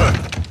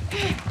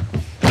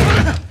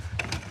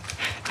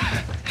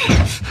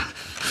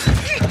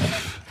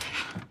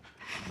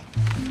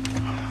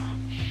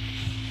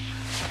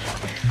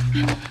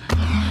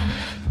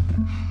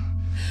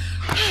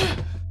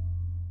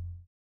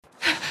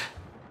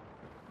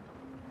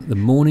 The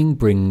morning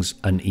brings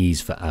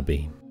unease for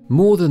Abby.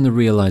 More than the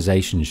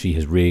realization she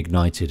has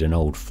reignited an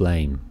old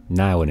flame,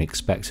 now an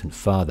expectant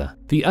father.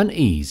 The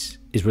unease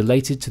is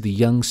related to the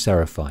young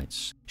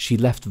Seraphites she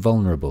left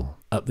vulnerable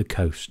up the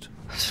coast.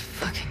 Those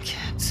fucking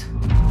kids.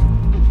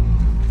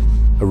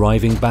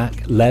 Arriving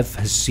back, Lev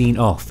has seen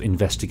off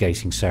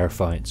investigating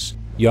Seraphites.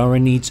 Yara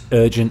needs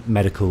urgent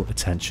medical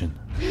attention.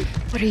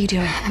 What are you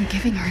doing? I'm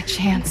giving her a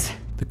chance.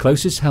 The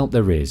closest help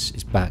there is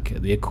back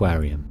at the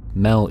aquarium.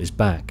 Mel is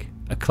back.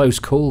 A close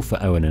call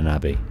for Owen and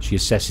Abby. She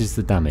assesses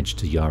the damage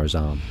to Yara's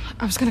arm.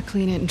 I was gonna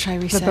clean it and try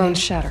resetting. The bone's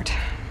shattered.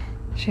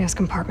 She has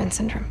compartment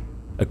syndrome.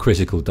 A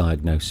critical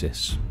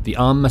diagnosis. The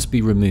arm must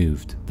be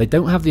removed. They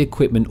don't have the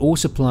equipment or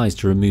supplies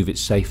to remove it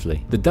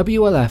safely. The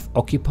WLF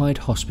occupied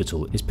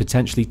hospital is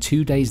potentially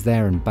 2 days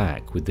there and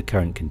back with the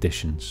current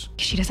conditions.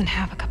 She doesn't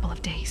have a couple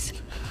of days.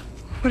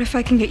 What if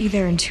I can get you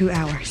there in 2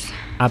 hours?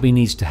 Abby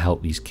needs to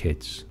help these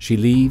kids. She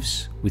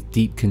leaves with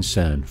deep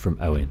concern from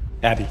Owen.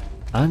 Abby.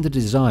 And a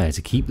desire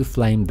to keep the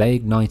flame they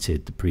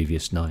ignited the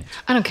previous night.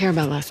 I don't care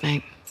about last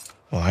night.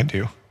 Well, I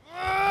do.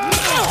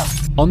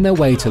 On their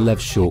way to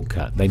Lev's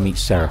shortcut, they meet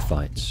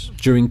Seraphites.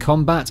 During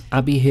combat,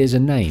 Abby hears a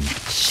name.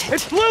 Shit.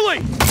 It's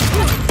Lily!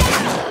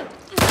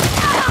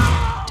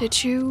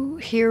 Did you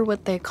hear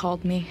what they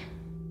called me?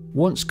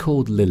 Once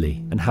called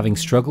Lily, and having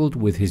struggled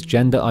with his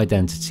gender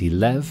identity,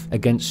 Lev,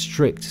 against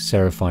strict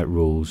Seraphite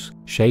rules,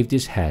 shaved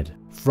his head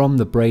from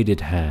the braided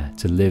hair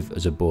to live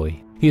as a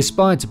boy. He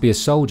aspired to be a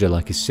soldier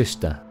like his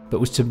sister, but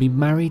was to be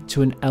married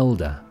to an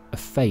elder, a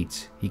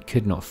fate he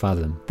could not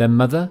fathom. Their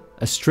mother,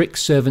 a strict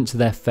servant to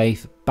their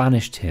faith,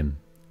 banished him,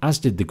 as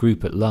did the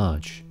group at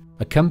large.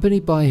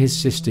 Accompanied by his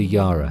sister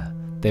Yara,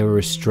 they were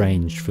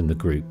estranged from the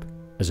group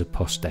as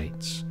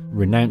apostates,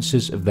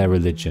 renouncers of their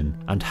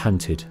religion and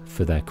hunted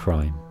for their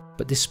crime.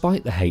 But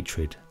despite the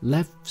hatred,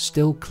 Lev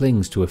still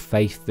clings to a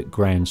faith that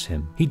grounds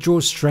him. He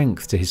draws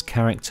strength to his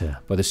character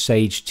by the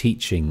sage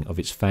teaching of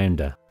its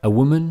founder, a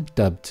woman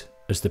dubbed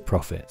as the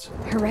prophet.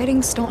 Her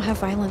writings don't have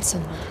violence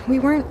in them. We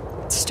weren't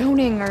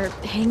stoning or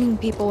hanging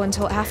people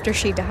until after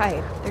she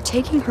died. They're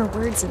taking her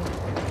words and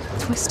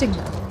twisting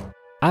them.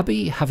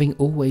 Abby, having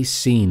always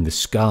seen the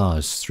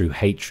scars through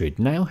hatred,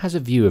 now has a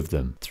view of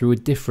them through a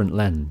different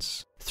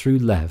lens. Through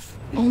Lev.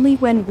 Only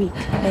when weak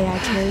may I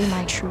carry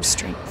my true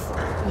strength.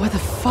 What the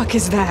fuck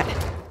is that?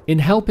 In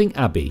helping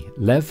Abby,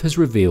 Lev has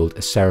revealed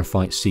a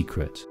Seraphite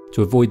secret.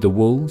 To avoid the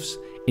wolves,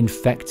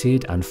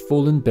 infected and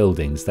fallen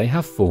buildings, they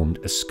have formed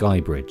a sky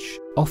bridge,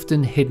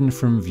 often hidden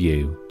from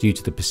view due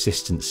to the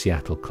persistent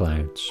Seattle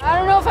clouds. I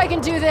don't know if I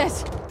can do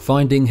this.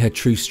 Finding her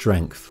true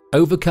strength,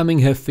 overcoming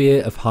her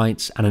fear of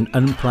heights and an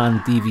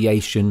unplanned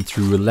deviation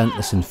through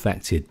relentless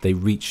infected, they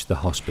reach the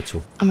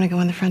hospital. I'm gonna go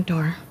in the front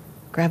door,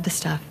 grab the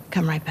stuff,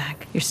 come right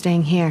back. You're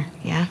staying here,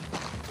 yeah?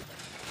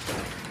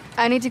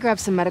 I need to grab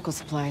some medical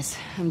supplies.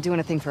 I'm doing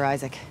a thing for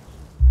Isaac.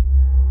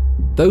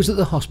 Those at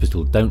the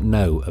hospital don't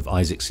know of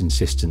Isaac's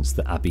insistence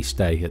that Abby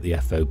stay at the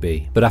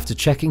FOB, but after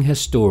checking her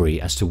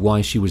story as to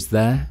why she was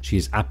there, she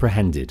is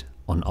apprehended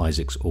on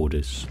Isaac's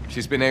orders.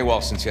 She's been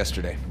AWOL since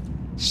yesterday.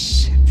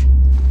 Shit.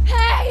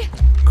 Hey!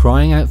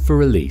 Crying out for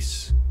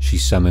release, she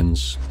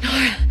summons...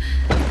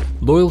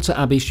 Loyal to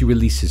Abby, she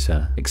releases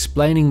her,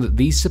 explaining that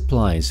these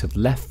supplies have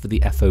left for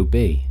the FOB,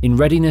 in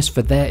readiness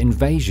for their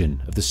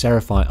invasion of the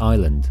Seraphite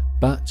Island.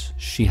 But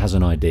she has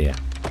an idea.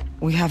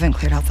 We haven't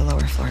cleared out the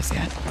lower floors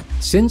yet.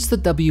 Since the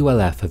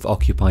WLF have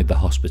occupied the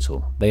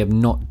hospital, they have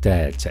not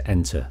dared to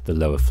enter the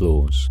lower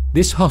floors.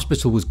 This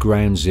hospital was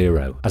ground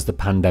zero as the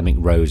pandemic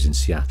rose in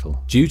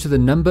Seattle. Due to the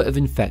number of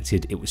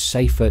infected, it was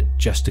safer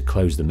just to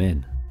close them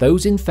in.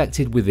 Those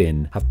infected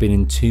within have been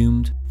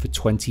entombed for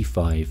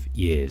 25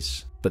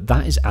 years. But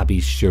that is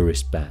Abby's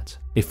surest bet.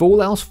 If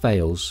all else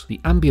fails, the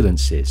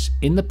ambulances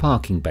in the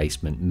parking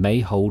basement may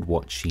hold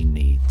what she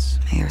needs.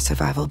 May your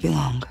survival be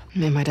long.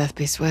 May my death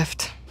be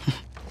swift.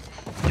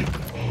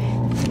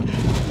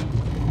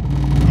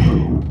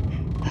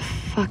 The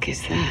fuck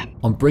is that?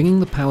 On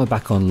bringing the power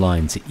back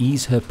online to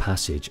ease her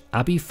passage,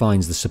 Abby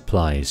finds the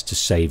supplies to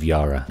save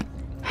Yara.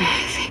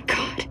 Thank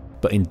God.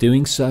 But in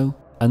doing so,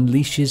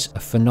 unleashes a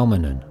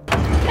phenomenon.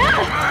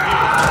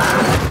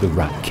 The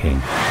Rat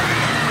King.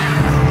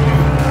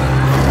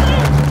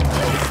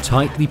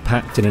 Tightly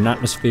packed in an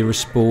atmosphere of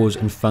spores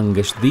and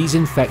fungus, these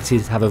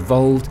infected have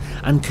evolved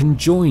and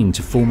conjoined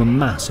to form a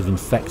mass of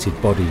infected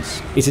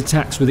bodies. It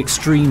attacks with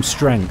extreme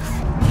strength.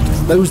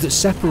 Those that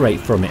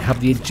separate from it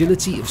have the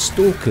agility of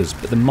stalkers,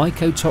 but the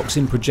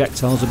mycotoxin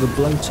projectiles of a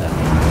bloater.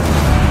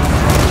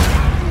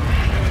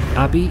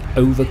 Abby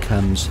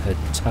overcomes her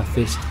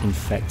toughest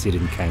infected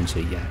encounter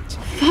yet.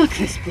 Fuck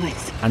this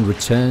place. And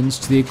returns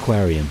to the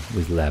aquarium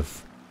with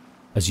Lev.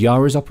 As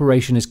Yara's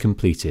operation is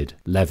completed,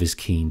 Lev is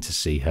keen to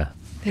see her.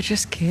 They're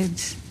just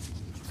kids.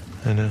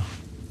 I know.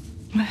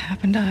 What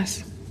happened to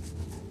us?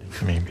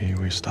 Maybe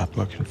we stopped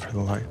looking for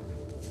the light.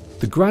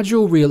 The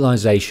gradual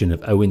realization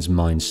of Owen's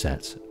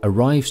mindset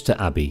arrives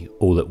to Abby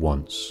all at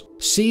once.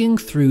 Seeing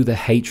through the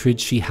hatred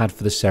she had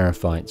for the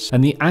Seraphites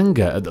and the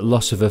anger at the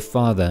loss of her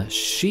father,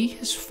 she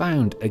has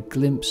found a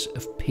glimpse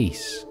of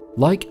peace.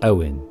 Like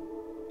Owen,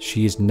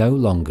 she is no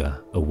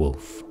longer a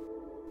wolf.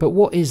 But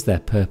what is their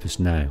purpose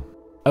now?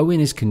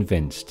 Owen is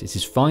convinced it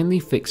is finally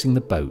fixing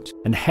the boat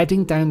and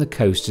heading down the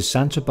coast to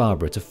Santa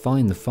Barbara to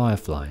find the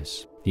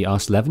Fireflies. He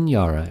asks Lev and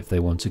Yara if they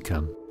want to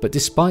come. But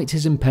despite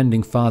his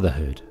impending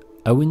fatherhood,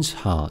 Owen's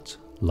heart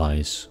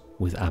lies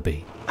with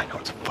Abby. I know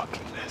it's a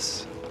fucking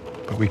mess,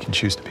 but we can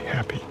choose to be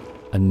happy.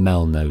 And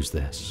Mel knows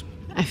this.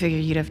 I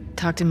figured you'd have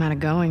talked him out of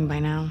going by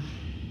now.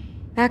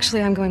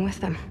 Actually, I'm going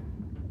with them.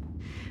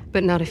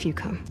 But not if you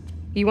come.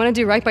 You want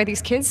to do right by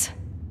these kids?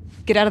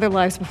 Get out of their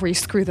lives before you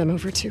screw them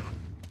over too.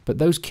 But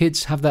those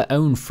kids have their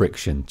own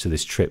friction to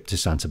this trip to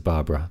Santa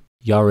Barbara.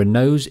 Yara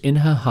knows in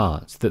her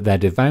heart that their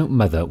devout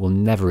mother will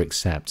never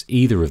accept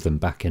either of them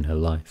back in her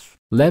life.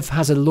 Lev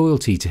has a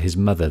loyalty to his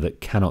mother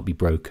that cannot be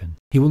broken.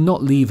 He will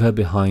not leave her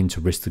behind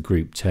to risk the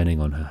group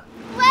turning on her.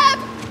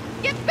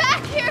 Lev! Get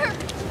back here!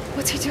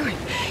 What's he doing?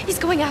 He's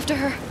going after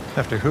her.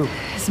 After who?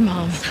 His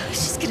mom.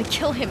 She's gonna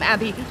kill him,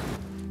 Abby.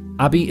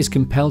 Abby is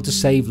compelled to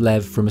save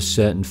Lev from a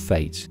certain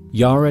fate.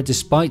 Yara,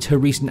 despite her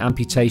recent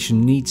amputation,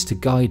 needs to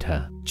guide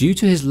her. Due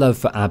to his love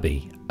for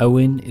Abby,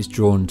 Owen is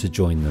drawn to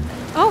join them.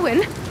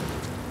 Owen?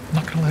 I'm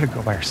not gonna let her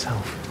go by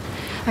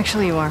herself.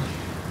 Actually, you are.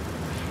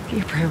 Get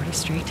your priorities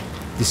straight.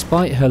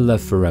 Despite her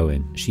love for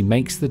Owen, she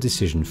makes the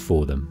decision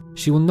for them.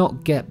 She will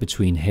not get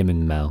between him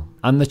and Mel,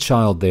 and the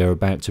child they are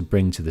about to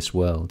bring to this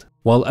world.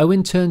 While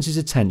Owen turns his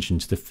attention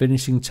to the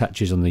finishing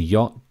touches on the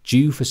yacht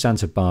due for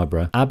Santa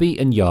Barbara, Abby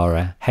and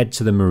Yara head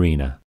to the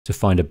marina to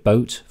find a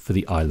boat for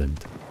the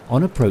island.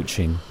 On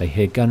approaching, they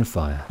hear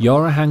gunfire.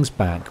 Yara hangs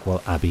back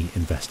while Abby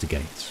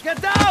investigates. Get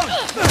down!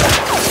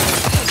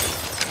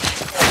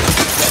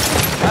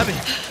 Abby,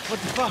 what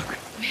the fuck?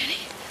 Manny,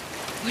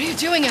 what are you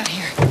doing out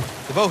here?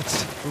 The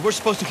boats. We were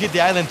supposed to hit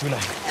the island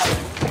tonight.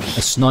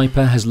 A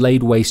sniper has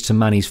laid waste to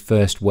Manny's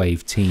first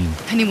wave team.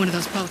 I need one of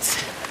those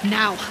boats.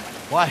 Now.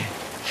 Why?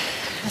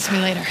 Ask me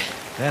later.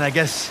 Then I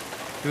guess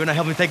you're gonna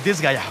help me take this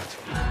guy out.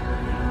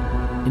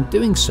 In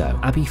doing so,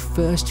 Abby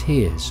first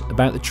hears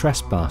about the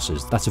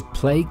trespassers that have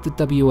plagued the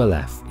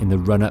WLF in the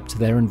run-up to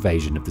their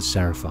invasion of the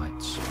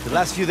Seraphites. The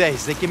last few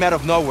days, they came out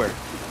of nowhere.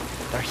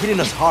 They're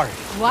hitting us hard.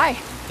 Why?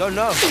 Don't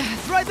know.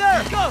 It's right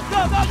there! Go,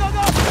 go, go, go,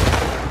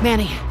 go!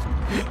 Manny.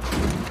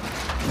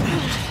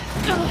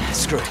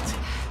 Screw it.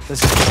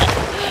 Let's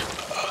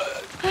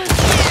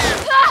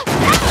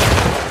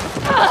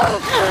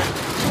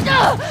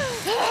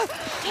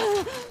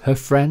Her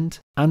friend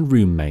and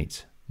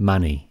roommate,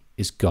 Manny,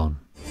 is gone.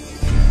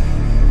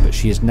 But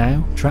she is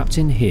now trapped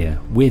in here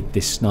with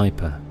this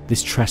sniper,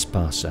 this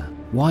trespasser.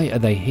 Why are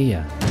they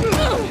here?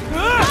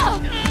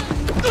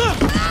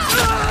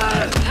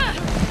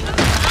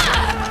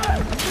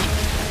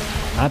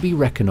 Abby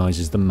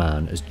recognises the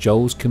man as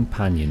Joel's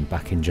companion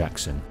back in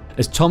Jackson.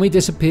 As Tommy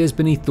disappears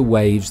beneath the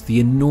waves, the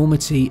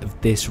enormity of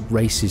this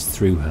races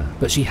through her,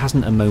 but she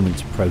hasn't a moment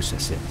to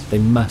process it. They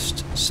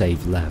must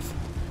save Lev.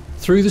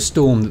 Through the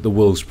storm that the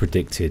wolves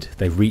predicted,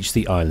 they reach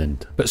the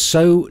island, but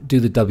so do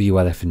the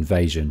WLF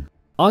invasion.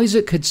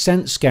 Isaac had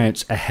sent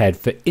scouts ahead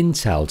for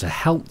intel to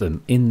help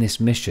them in this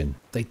mission.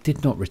 They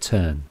did not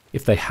return.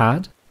 If they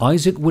had,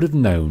 Isaac would have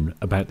known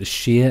about the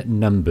sheer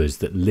numbers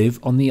that live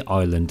on the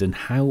island and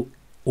how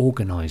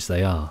organised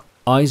they are.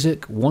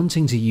 Isaac,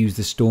 wanting to use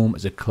the storm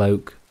as a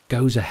cloak,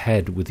 goes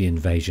ahead with the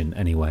invasion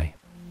anyway.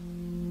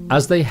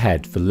 As they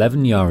head for Lev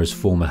and Yara's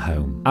former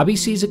home, Abby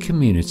sees a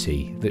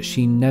community that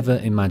she never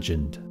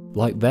imagined,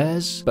 like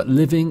theirs, but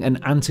living an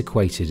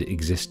antiquated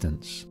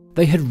existence.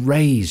 They had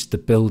raised the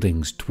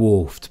buildings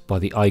dwarfed by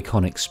the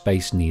iconic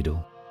Space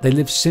Needle. They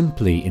lived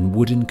simply in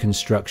wooden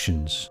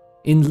constructions,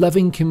 in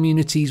loving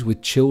communities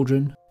with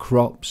children,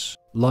 crops,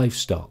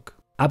 livestock.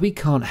 Abby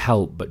can't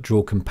help but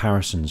draw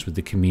comparisons with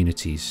the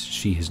communities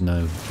she has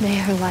known. May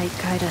her light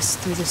guide us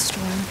through the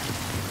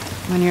storm.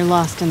 When you're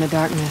lost in the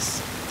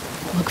darkness,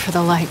 look for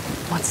the light.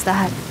 What's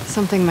that?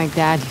 Something my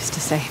dad used to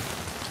say.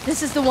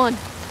 This is the one.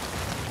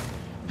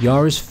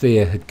 Yara's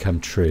fear had come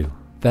true.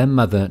 Their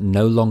mother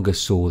no longer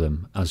saw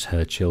them as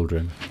her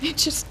children. I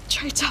just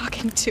tried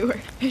talking to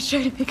her. I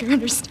tried to make her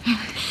understand.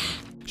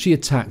 She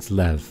attacked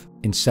Lev.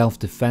 In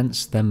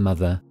self-defense, their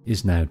mother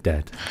is now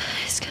dead.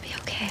 It's gonna be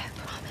okay, I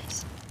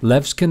promise.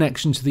 Lev's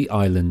connection to the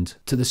island,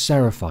 to the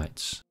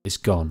Seraphites, is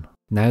gone.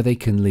 Now they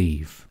can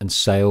leave and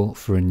sail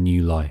for a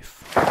new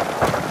life.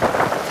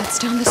 That's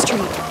down the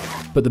street.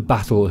 But the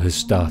battle has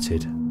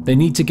started. They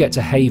need to get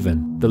to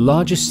Haven, the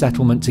largest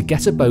settlement, to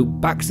get a boat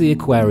back to the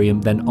aquarium,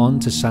 then on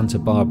to Santa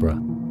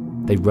Barbara.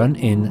 They run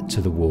in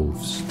to the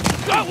wolves.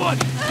 Got one!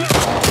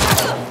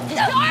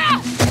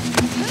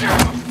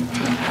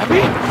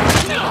 Abby?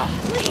 No,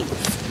 please.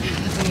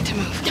 We need to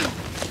move.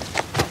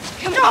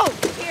 Come on.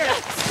 Here.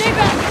 Stay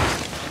back.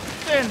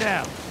 Stand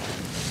down.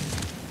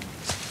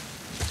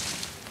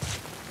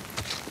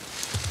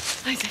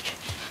 Isaac.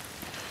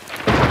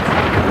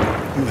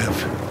 You have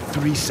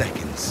 3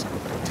 seconds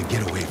to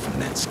get away from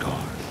that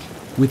scar.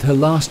 With her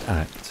last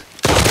act,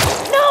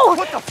 No!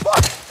 What the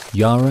fuck?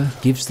 Yara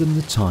gives them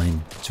the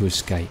time to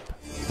escape.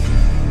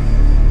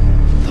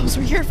 Those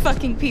were your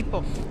fucking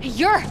people.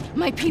 You're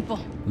my people.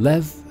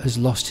 Lev has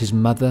lost his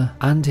mother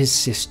and his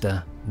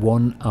sister,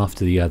 one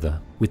after the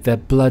other. With their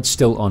blood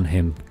still on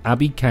him,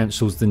 Abby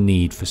counsels the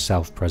need for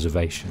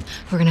self-preservation.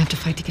 We're gonna have to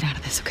fight to get out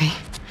of this, okay?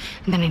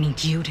 And then I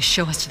need you to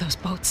show us to those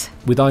boats.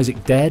 With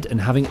Isaac dead and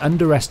having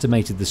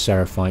underestimated the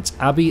Seraphites,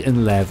 Abby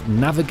and Lev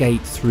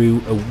navigate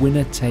through a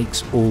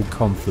winner-takes-all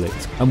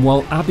conflict. And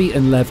while Abby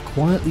and Lev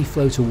quietly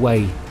float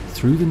away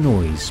through the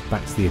noise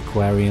back to the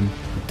aquarium,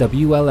 the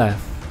WLF,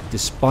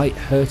 despite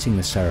hurting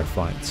the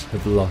Seraphites,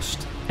 have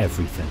lost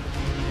everything.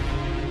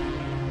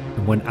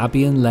 And when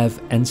Abby and Lev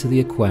enter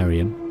the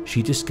aquarium,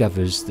 she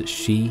discovers that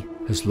she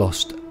has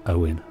lost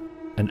Owen.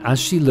 And as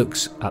she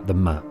looks at the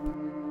map,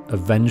 a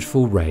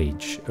vengeful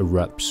rage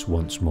erupts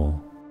once more.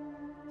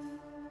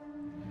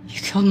 You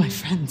killed my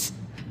friends.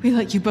 We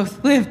let you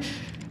both live.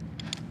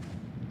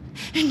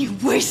 And you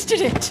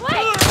wasted it.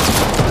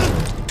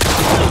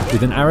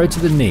 With an arrow to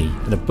the knee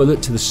and a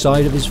bullet to the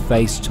side of his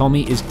face,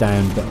 Tommy is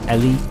down, but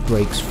Ellie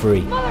breaks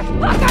free.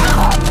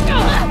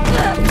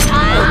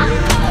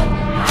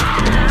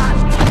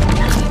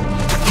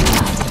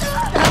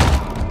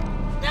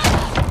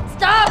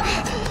 Stop!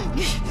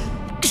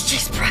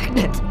 She's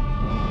pregnant.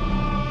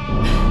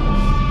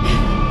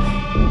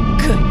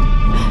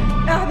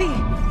 Abby!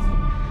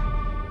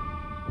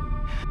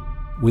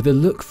 With a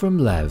look from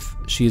Lev,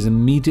 she is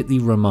immediately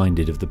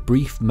reminded of the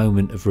brief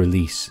moment of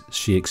release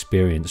she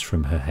experienced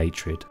from her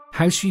hatred.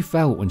 How she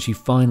felt when she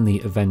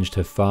finally avenged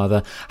her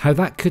father, how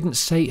that couldn't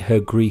sate her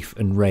grief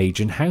and rage,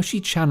 and how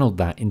she channeled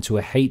that into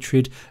a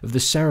hatred of the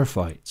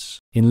Seraphites.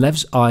 In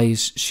Lev's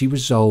eyes, she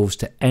resolves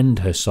to end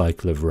her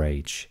cycle of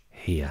rage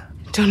here.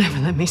 Don't ever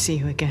let me see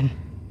you again.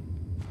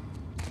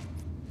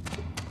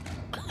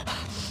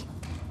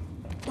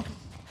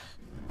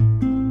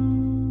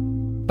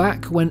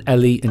 Back when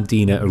Ellie and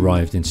Dina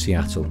arrived in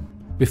Seattle,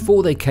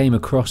 before they came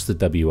across the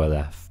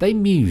WLF, they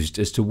mused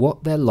as to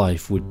what their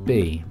life would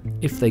be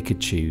if they could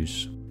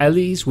choose.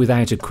 Ellie's,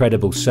 without a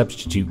credible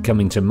substitute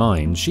coming to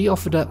mind, she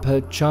offered up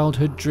her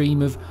childhood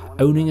dream of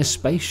owning a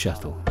space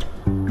shuttle.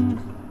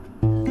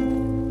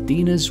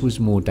 Dina's was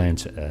more down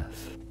to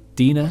earth.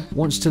 Dina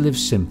wants to live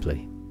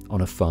simply on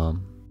a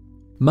farm.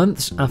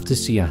 Months after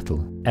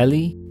Seattle,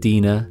 Ellie,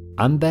 Dina,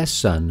 and their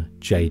son,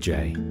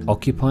 JJ,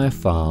 occupy a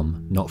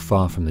farm not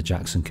far from the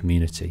Jackson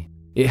community.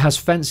 It has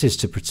fences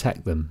to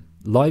protect them,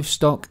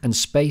 livestock and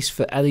space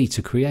for Ellie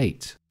to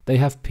create. They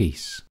have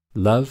peace,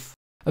 love,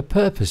 a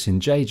purpose in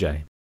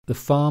JJ. The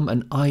farm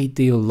an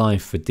ideal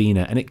life for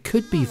Dina, and it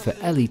could be for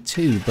Ellie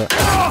too, but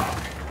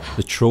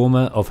the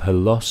trauma of her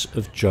loss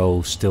of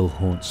Joel still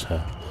haunts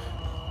her.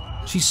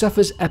 She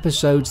suffers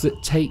episodes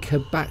that take her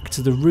back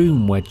to the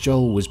room where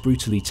Joel was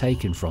brutally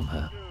taken from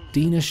her.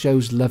 Dina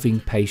shows loving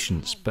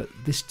patience, but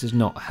this does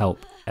not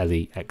help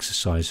Ellie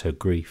exercise her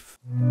grief.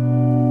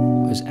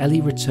 As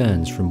Ellie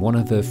returns from one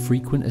of her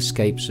frequent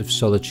escapes of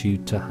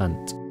solitude to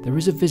hunt, there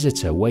is a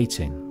visitor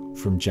waiting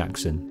from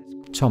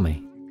Jackson,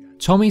 Tommy.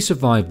 Tommy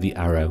survived the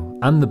arrow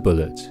and the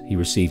bullet he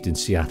received in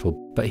Seattle,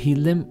 but he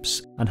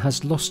limps and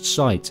has lost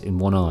sight in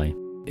one eye.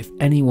 If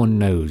anyone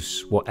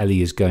knows what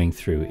Ellie is going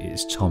through, it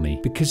is Tommy,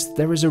 because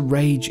there is a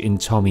rage in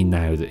Tommy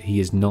now that he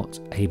is not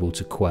able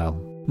to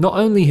quell. Not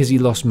only has he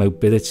lost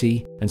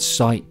mobility and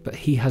sight, but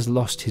he has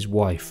lost his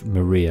wife,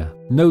 Maria,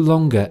 no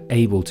longer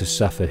able to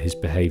suffer his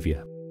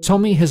behaviour.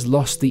 Tommy has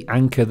lost the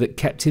anchor that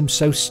kept him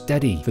so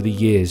steady for the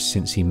years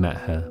since he met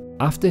her.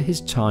 After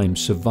his time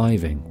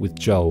surviving with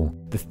Joel,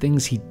 the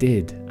things he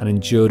did and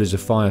endured as a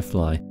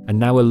Firefly, and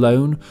now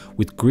alone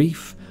with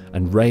grief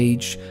and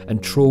rage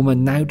and trauma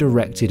now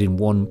directed in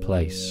one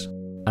place,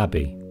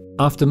 Abby.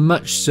 After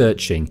much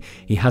searching,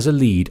 he has a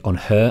lead on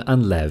her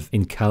and Lev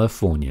in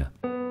California.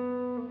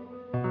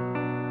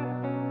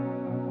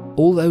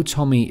 Although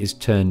Tommy is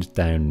turned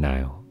down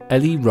now,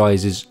 Ellie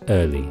rises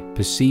early,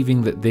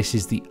 perceiving that this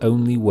is the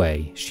only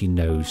way she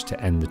knows to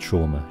end the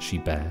trauma she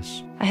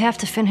bears. I have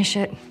to finish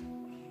it.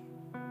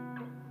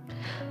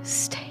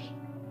 Stay.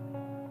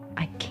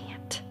 I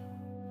can't.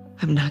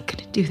 I'm not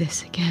gonna do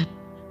this again.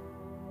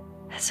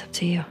 That's up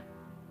to you.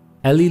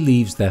 Ellie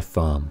leaves their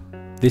farm,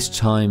 this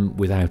time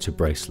without a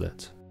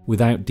bracelet,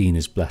 without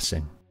Dina's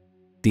blessing.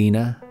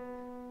 Dina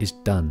is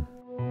done.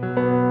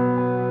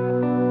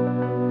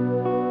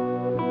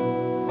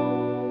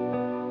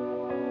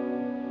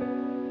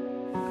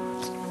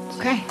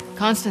 Okay,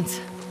 calm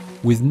Constance.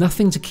 With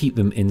nothing to keep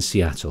them in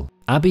Seattle,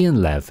 Abby and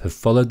Lev have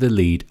followed the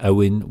lead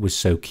Owen was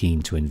so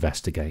keen to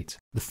investigate.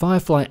 The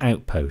Firefly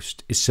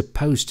outpost is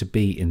supposed to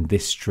be in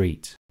this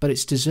street, but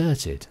it's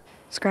deserted.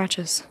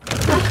 Scratches.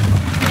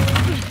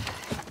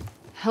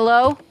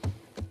 Hello?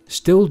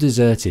 Still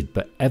deserted,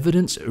 but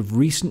evidence of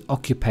recent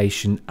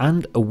occupation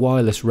and a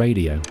wireless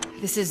radio.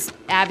 This is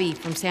Abby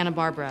from Santa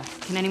Barbara.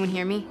 Can anyone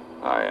hear me?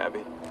 Hi,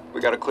 Abby.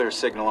 We got a clear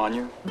signal on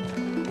you.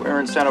 Where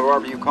in Santa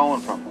Barbara are you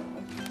calling from?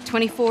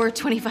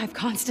 2425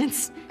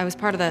 Constance. I was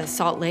part of the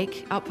Salt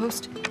Lake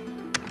outpost.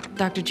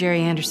 Dr.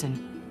 Jerry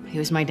Anderson. He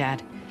was my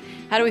dad.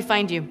 How do we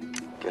find you?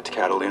 Get to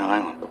Catalina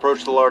Island.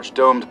 Approach the large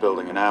domed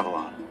building in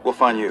Avalon. We'll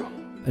find you.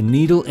 A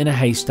needle in a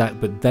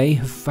haystack, but they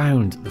have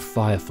found the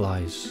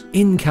Fireflies.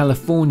 In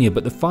California,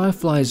 but the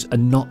Fireflies are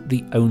not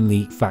the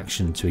only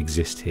faction to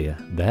exist here.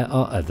 There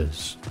are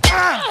others.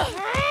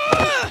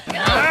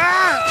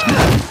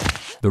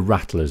 The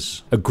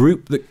Rattlers, a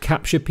group that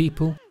capture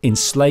people,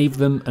 enslave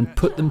them, and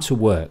put them to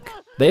work.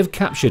 They have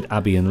captured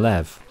Abby and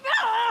Lev.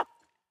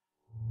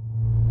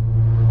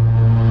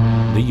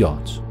 The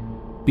yacht,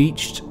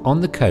 beached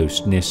on the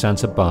coast near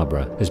Santa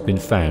Barbara, has been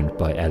found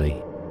by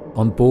Ellie.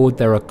 On board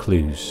there are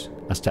clues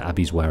as to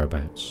Abby's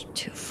whereabouts.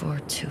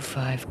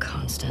 2425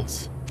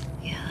 Constance.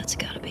 Yeah, that's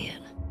gotta be it.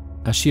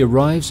 As she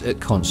arrives at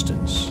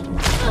Constance,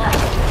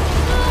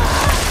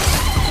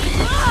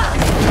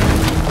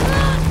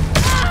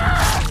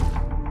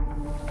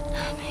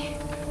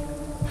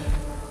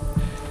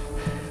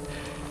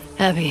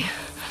 Abby.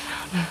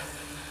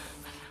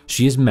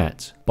 she is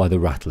met by the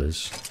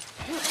Rattlers.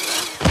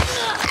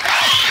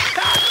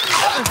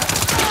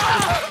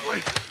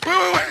 Wait.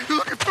 You're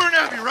looking for an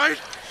Abby, right?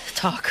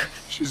 Talk.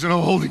 She's in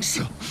a holding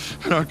cell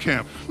at our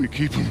camp. We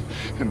keep them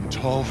in the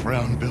tall,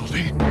 round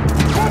building.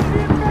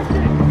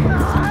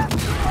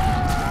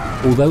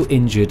 Although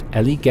injured,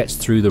 Ellie gets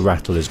through the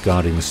Rattlers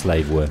guarding the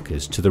slave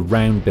workers to the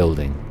round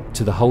building,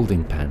 to the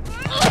holding pen.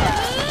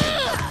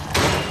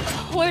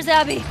 Where's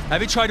Abby?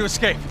 Abby tried to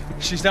escape.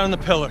 She's down in the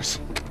pillars.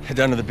 Head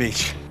down to the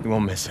beach. We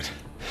won't miss it.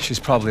 She's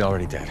probably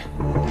already dead.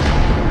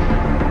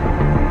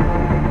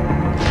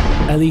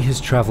 Ellie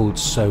has travelled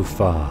so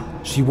far.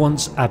 She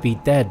wants Abby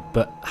dead,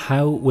 but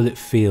how will it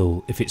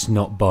feel if it's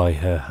not by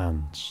her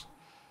hands?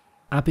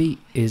 Abby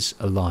is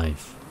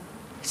alive.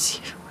 It's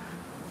you.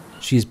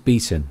 She is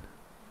beaten,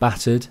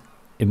 battered,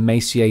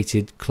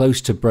 emaciated,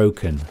 close to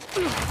broken.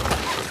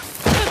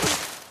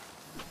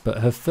 But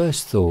her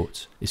first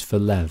thought is for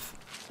Lev.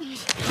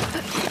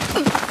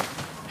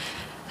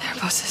 They're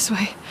both this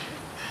way.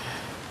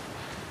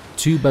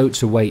 2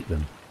 boats await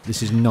them.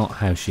 This is not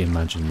how she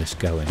imagined this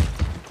going.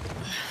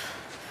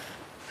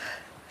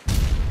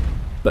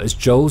 But as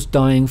Joel's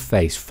dying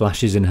face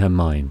flashes in her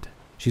mind,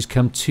 she's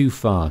come too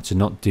far to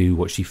not do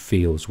what she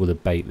feels will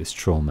abate this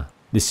trauma.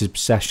 This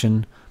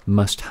obsession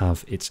must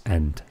have its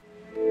end.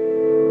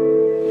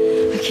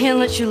 I can't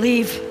let you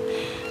leave.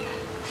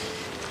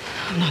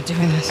 I'm not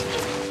doing this.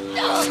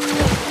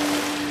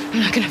 I'm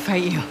not gonna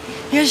fight you.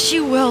 Yes,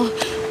 you will.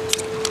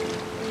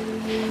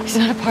 He's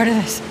not a part of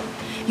this.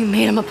 You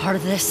made him a part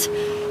of this. Okay.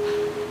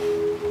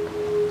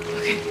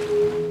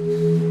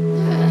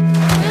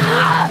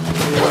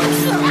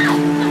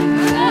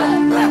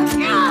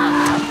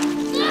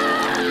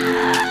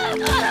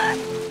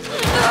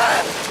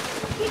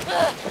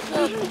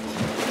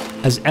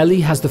 As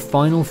Ellie has the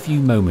final few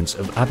moments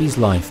of Abby's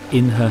life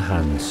in her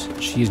hands,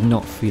 she is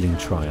not feeling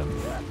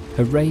triumph.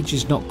 Her rage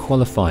is not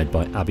qualified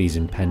by Abby's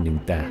impending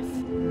death.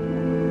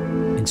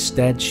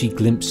 Instead, she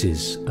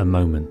glimpses a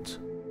moment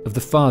of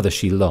the father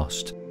she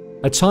lost,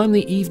 a time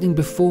the evening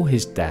before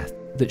his death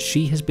that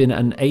she has been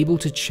unable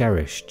to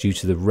cherish due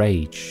to the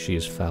rage she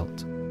has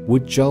felt.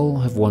 Would Joel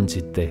have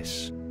wanted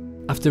this?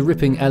 After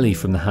ripping Ellie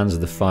from the hands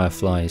of the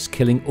Fireflies,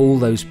 killing all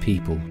those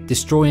people,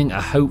 destroying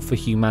a hope for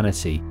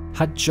humanity,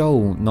 had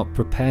Joel not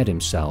prepared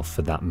himself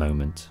for that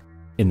moment?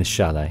 In the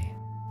chalet,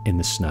 in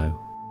the snow.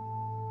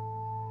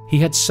 He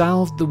had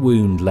salved the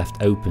wound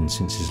left open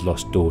since his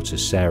lost daughter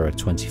Sarah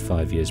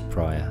 25 years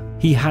prior.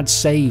 He had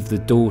saved the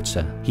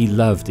daughter he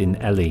loved in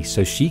Ellie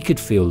so she could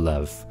feel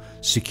love,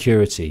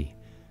 security,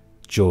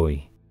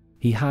 joy.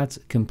 He had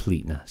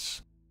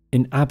completeness.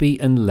 In Abby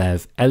and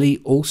Lev, Ellie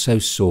also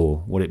saw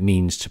what it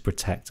means to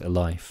protect a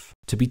life,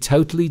 to be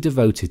totally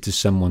devoted to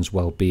someone's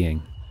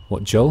well-being,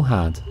 what Joel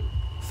had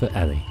for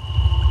Ellie.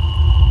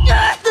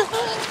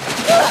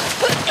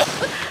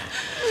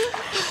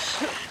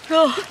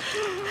 Go.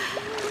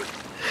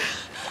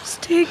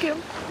 Just take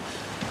him.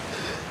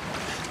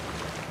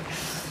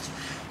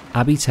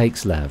 Abby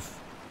takes Lev,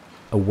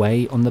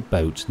 away on the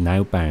boat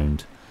now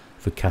bound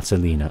for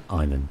Catalina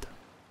Island.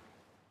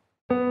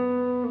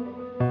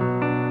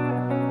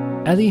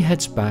 Ellie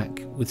heads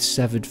back with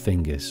severed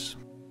fingers.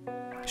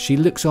 She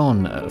looks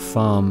on at a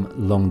farm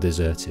long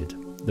deserted.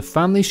 The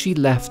family she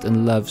left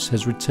and loves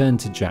has returned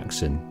to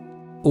Jackson.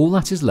 All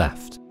that is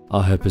left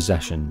are her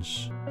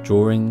possessions,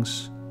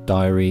 drawings,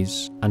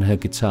 diaries, and her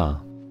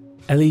guitar.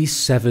 Ellie's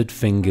severed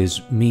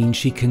fingers mean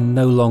she can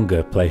no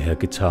longer play her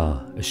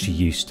guitar as she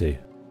used to.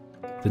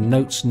 The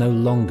notes no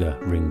longer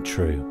ring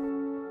true.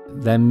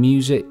 Their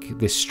music,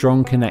 this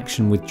strong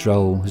connection with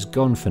Joel, has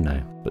gone for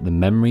now, but the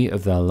memory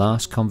of their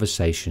last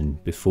conversation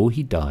before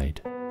he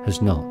died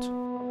has not.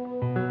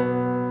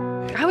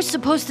 I was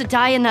supposed to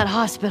die in that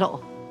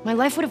hospital. My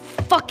life would have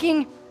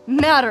fucking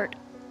mattered.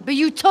 But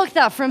you took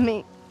that from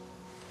me.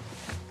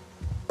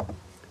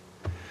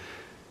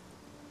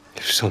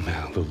 If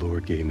somehow the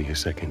Lord gave me a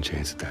second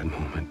chance at that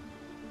moment,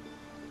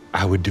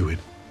 I would do it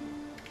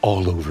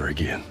all over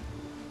again.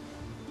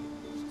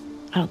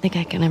 I don't think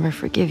I can ever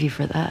forgive you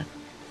for that.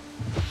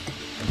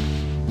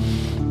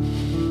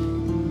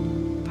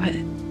 But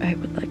I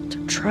would like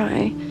to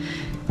try.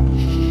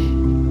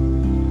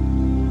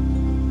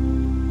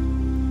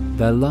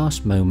 Their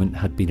last moment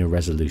had been a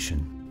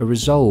resolution, a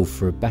resolve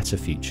for a better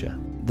future.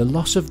 The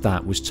loss of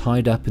that was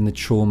tied up in the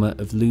trauma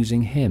of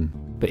losing him.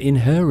 But in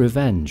her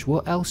revenge,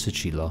 what else had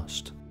she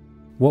lost?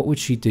 What would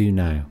she do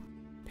now?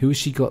 Who has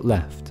she got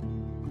left?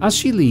 As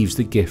she leaves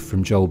the gift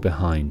from Joel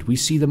behind, we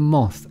see the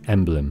moth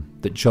emblem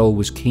that Joel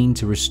was keen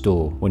to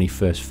restore when he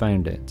first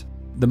found it.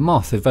 The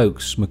moth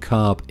evokes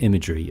macabre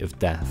imagery of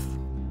death,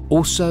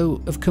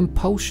 also of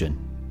compulsion,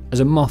 as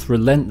a moth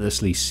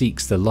relentlessly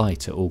seeks the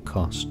light at all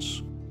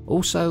costs.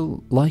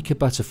 Also, like a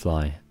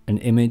butterfly, an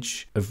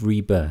image of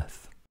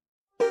rebirth.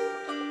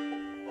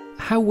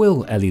 How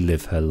will Ellie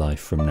live her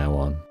life from now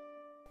on?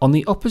 On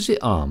the opposite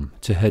arm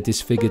to her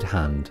disfigured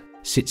hand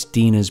sits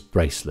Dina's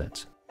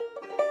bracelet,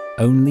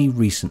 only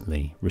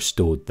recently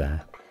restored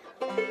there.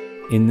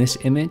 In this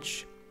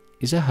image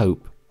is a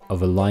hope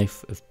of a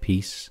life of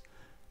peace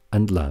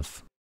and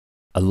love,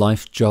 a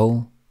life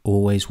Joel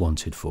always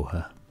wanted for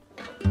her.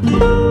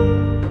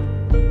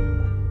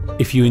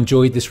 If you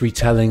enjoyed this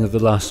retelling of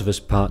The Last of Us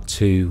Part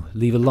 2,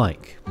 leave a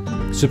like.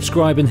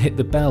 Subscribe and hit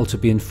the bell to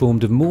be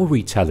informed of more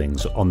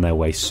retellings on their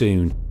way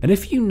soon. And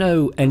if you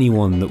know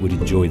anyone that would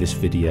enjoy this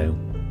video,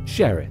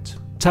 share it.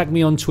 Tag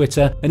me on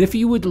Twitter, and if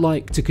you would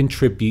like to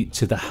contribute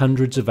to the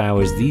hundreds of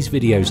hours these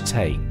videos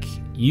take,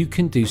 you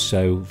can do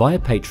so via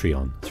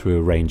Patreon through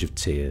a range of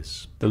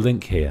tiers. The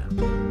link here.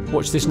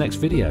 Watch this next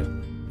video.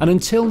 And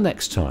until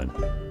next time,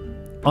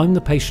 I'm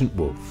the Patient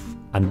Wolf,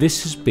 and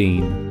this has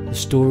been the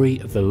story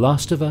of The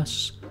Last of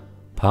Us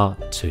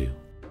Part 2.